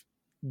 if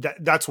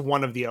that's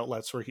one of the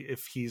outlets where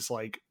if he's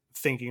like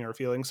thinking or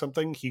feeling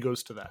something, he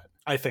goes to that.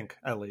 I think,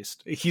 at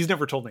least. He's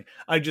never told me.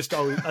 I just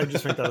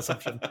make that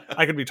assumption.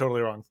 I could be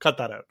totally wrong. Cut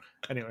that out.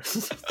 Anyway.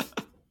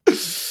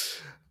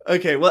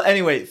 Okay, well,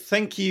 anyway,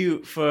 thank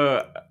you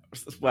for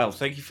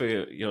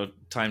your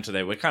time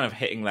today. We're kind of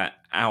hitting that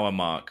hour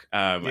mark,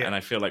 and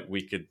I feel like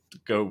we could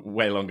go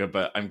way longer,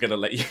 but I'm going to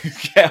let you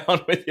get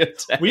on with your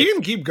day. We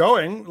can keep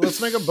going. Let's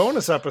make a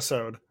bonus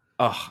episode.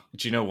 Oh,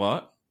 do you know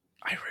what?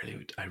 I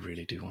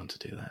really do want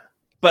to do that.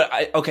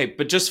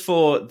 But just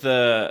for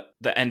the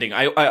ending,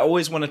 I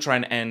always want to try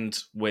and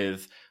end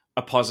with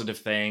a positive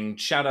thing.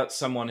 Shout out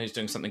someone who's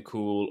doing something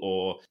cool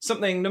or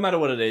something, no matter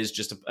what it is,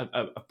 just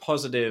a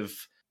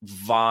positive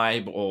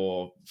vibe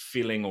or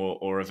feeling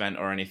or event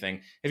or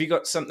anything. Have you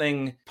got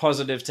something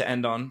positive to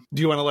end on?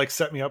 Do you want to like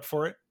set me up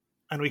for it?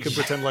 And we could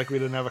pretend like we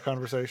didn't have a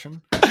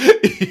conversation?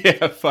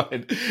 Yeah,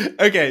 fine.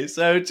 Okay,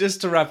 so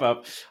just to wrap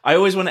up, I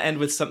always want to end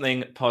with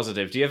something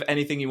positive. Do you have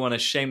anything you want to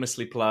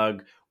shamelessly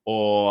plug,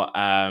 or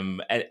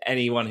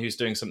anyone who's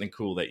doing something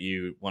cool that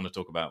you want to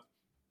talk about?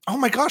 Oh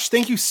my gosh,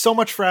 thank you so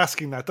much for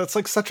asking that. That's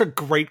like such a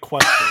great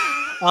question.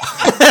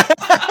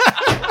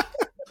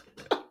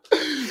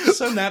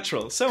 So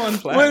natural, so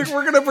unplanned.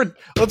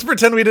 Let's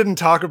pretend we didn't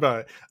talk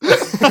about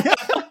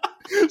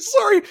it.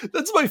 Sorry,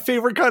 that's my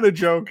favorite kind of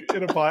joke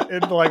in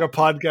like a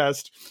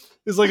podcast.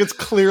 Is like, it's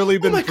clearly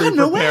been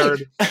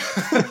pre-prepared.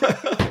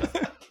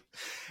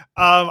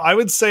 I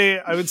would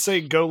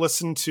say go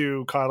listen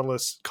to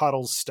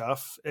Coddle's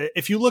stuff.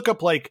 If you look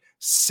up like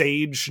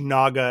Sage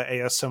Naga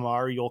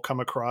ASMR, you'll come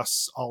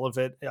across all of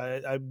it.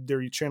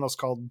 Their channel's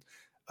called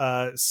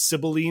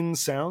Sibylline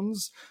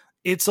Sounds.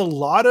 It's a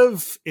lot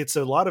of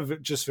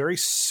just very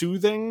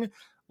soothing,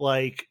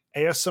 like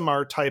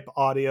ASMR type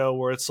audio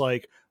where it's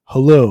like,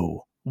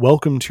 hello,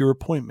 welcome to your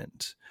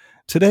appointment.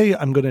 Today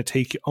I'm going to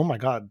take you. Oh my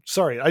God.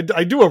 Sorry.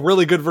 I do a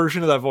really good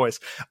version of that voice.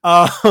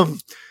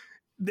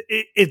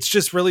 It's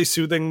just really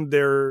soothing.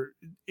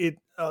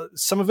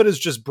 Some of it is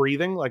just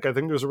breathing. Like, I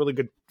think there's a really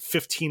good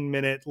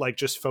 15-minute, like,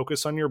 just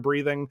focus on your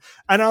breathing.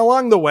 And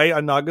along the way,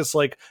 Anaga's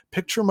like,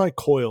 picture my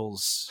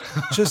coils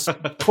just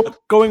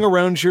going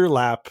around your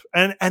lap.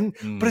 But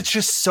it's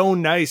just so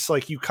nice.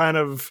 Like, you kind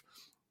of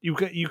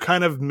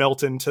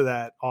melt into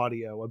that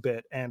audio a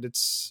bit. And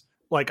it's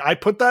like I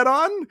put that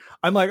on,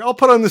 I'm like, I'll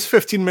put on this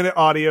 15-minute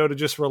audio to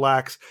just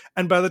relax.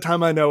 And by the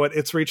time I know it,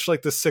 it's reached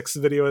like the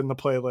 6th video in the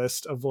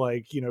playlist of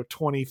like,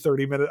 20,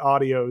 30-minute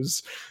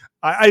audios.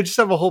 I just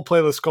have a whole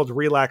playlist called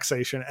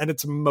Relaxation, and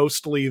it's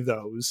mostly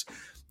those.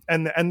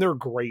 And they're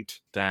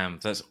great. Damn,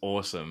 that's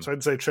awesome. So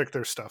I'd say check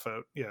their stuff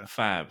out. Yeah.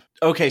 Fab.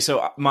 Okay,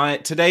 so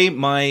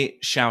my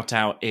shout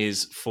out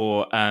is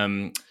for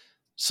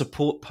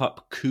Support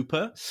Pup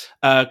Cooper.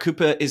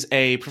 Cooper is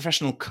a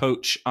professional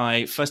coach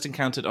I first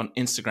encountered on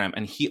Instagram,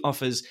 and he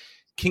offers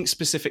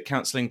kink-specific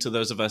counseling to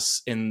those of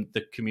us in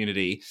the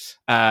community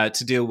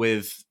to deal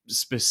with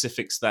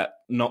specifics that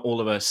not all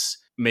of us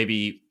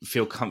maybe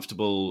feel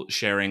comfortable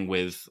sharing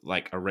with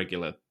like a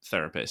regular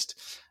therapist.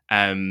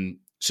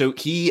 So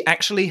he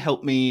actually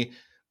helped me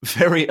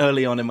very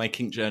early on in my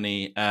kink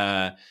journey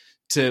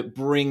to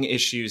bring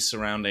issues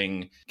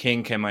surrounding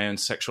kink and my own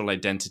sexual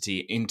identity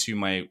into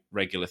my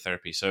regular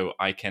therapy. So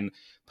I can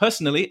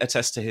personally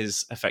attest to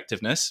his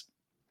effectiveness.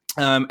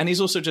 And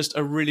he's also just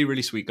a really,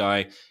 really sweet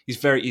guy. He's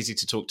very easy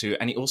to talk to.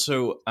 And he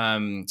also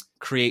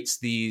creates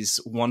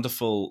these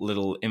wonderful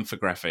little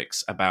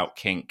infographics about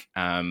kink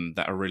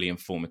that are really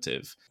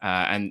informative.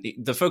 And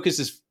the focus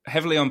is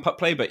heavily on pup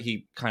play, but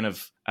he kind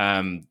of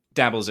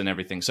dabbles in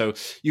everything. So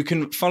you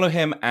can follow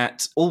him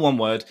at, all one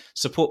word,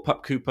 Support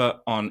Pup Cooper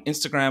on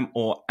Instagram,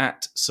 or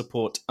at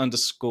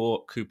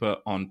support_Cooper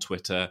on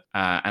Twitter.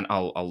 And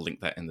I'll link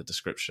that in the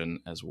description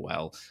as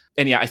well.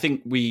 And yeah, I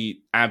think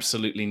we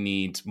absolutely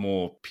need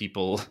more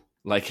people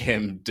like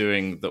him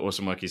doing the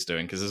awesome work he's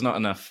doing, because there's not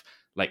enough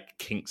like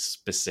kink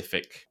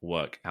specific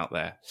work out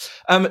there.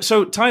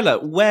 So Tyler,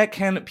 where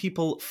can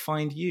people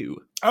find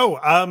you?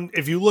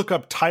 If you look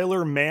up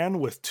Tyler Mann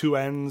with 2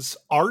 N's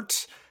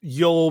art,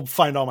 you'll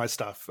find all my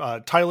stuff.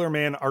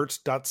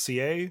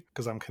 TylerMannArt.ca,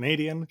 because I'm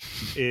Canadian,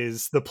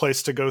 is the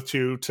place to go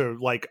to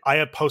like,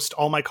 I post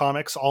all my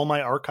comics, all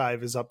my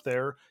archive is up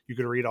there. You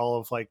could read all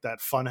of like that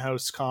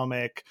Funhouse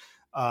comic,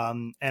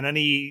 and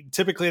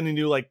typically any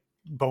new like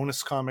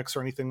bonus comics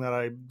or anything that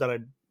I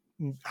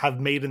have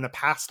made in the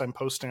past, I'm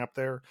posting up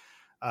there.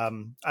 I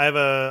have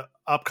a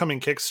upcoming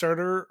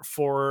Kickstarter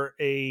for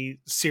a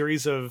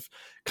series of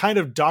kind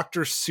of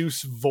Dr.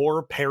 Seuss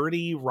Vore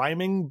parody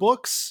rhyming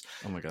books.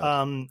 Oh my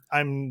god!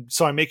 I'm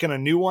making a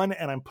new one,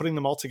 and I'm putting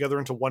them all together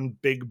into one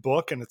big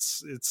book, and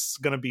it's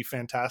going to be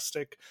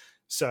fantastic.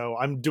 So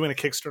I'm doing a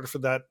Kickstarter for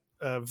that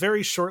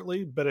very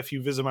shortly, but if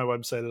you visit my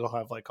website, it'll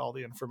have like all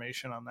the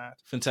information on that.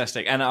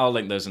 Fantastic. And I'll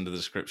link those in the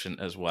description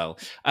as well.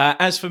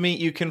 As for me,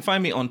 you can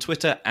find me on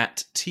Twitter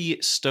at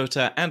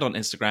tstoter and on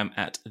Instagram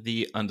at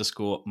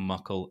 _muckle_stoter.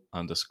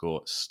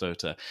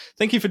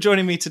 Thank you for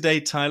joining me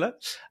today, Tyler.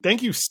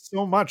 Thank you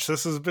so much.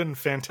 This has been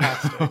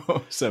fantastic.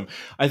 Awesome.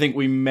 I think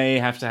we may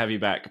have to have you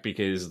back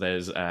because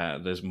there's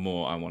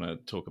more I want to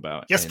talk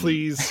about. Yes,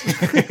 please.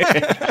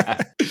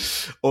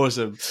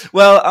 Awesome.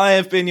 Well, I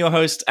have been your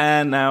host,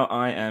 and now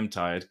I am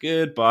tired.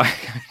 Goodbye.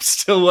 I'm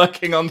still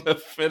working on the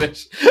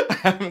finish. I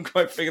haven't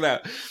quite figured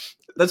out.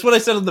 That's what I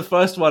said on the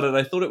first one, and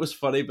I thought it was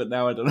funny, but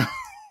now I don't know.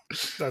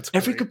 That's great.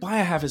 Every goodbye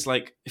I have is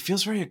like, it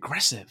feels very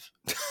aggressive.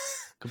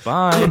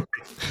 Goodbye.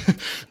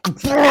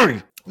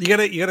 Goodbye. You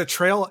gotta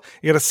trail.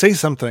 You gotta say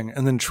something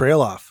and then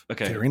trail off.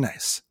 Okay. Very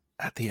nice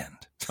at the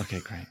end. Okay,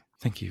 great.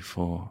 Thank you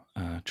for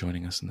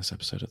joining us in this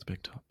episode of The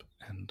Big Top,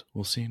 and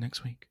we'll see you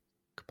next week.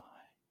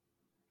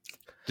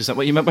 Is that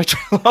what you meant by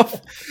trail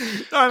off?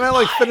 No, I meant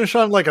like finish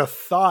on like a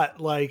thought.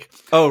 Like,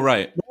 oh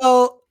right.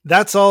 Well,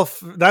 that's all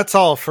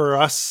for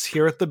us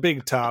here at the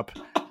Big Top.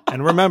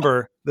 And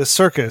remember, the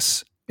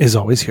circus is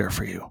always here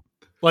for you.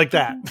 Like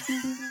that.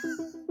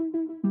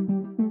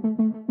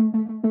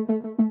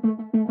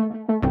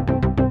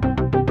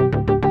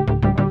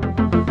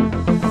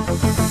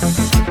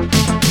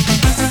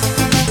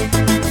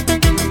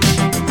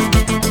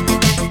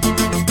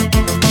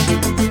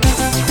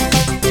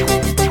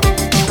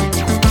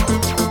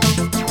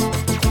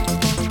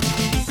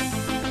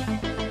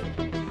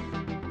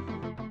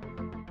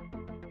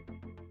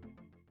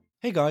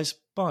 Hey guys,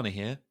 Barney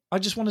here. I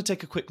just want to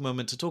take a quick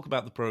moment to talk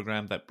about the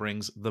program that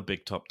brings The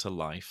Big Top to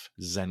life,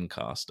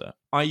 Zencastr.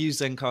 I use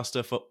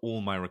Zencastr for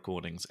all my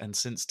recordings, and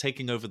since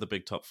taking over The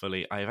Big Top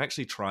fully, I have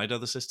actually tried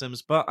other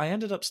systems, but I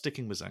ended up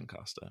sticking with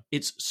Zencastr.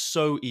 It's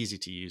so easy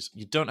to use.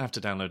 You don't have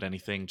to download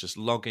anything, just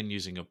log in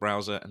using your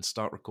browser and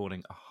start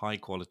recording a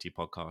high-quality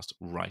podcast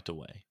right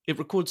away. It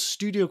records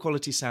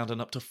studio-quality sound and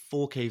up to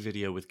 4K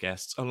video with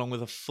guests, along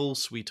with a full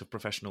suite of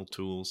professional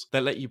tools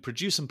that let you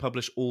produce and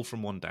publish all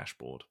from one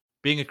dashboard.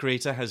 Being a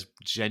creator has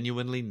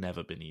genuinely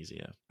never been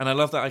easier. And I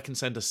love that I can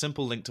send a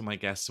simple link to my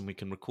guests and we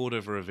can record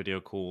over a video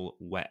call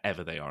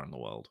wherever they are in the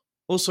world.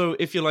 Also,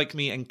 if you're like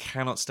me and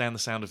cannot stand the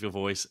sound of your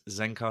voice,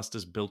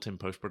 Zencastr's built-in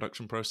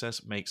post-production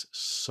process makes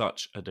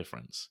such a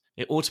difference.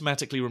 It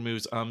automatically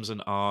removes ums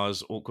and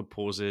ahs, awkward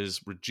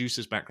pauses,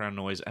 reduces background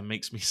noise, and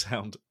makes me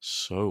sound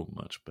so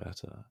much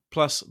better.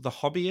 Plus, the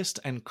Hobbyist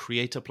and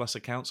Creator Plus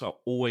accounts are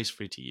always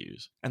free to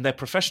use, and their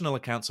professional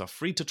accounts are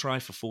free to try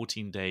for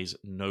 14 days,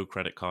 no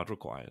credit card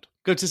required.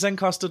 Go to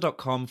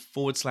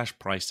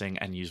zencastr.com/pricing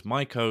and use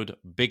my code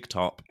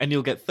BIGTOP, and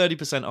you'll get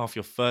 30% off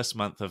your first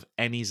month of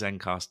any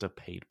Zencastr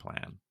paid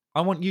plan. I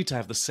want you to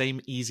have the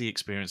same easy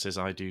experiences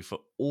I do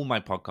for all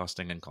my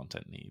podcasting and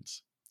content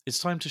needs. It's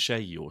time to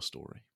share your story.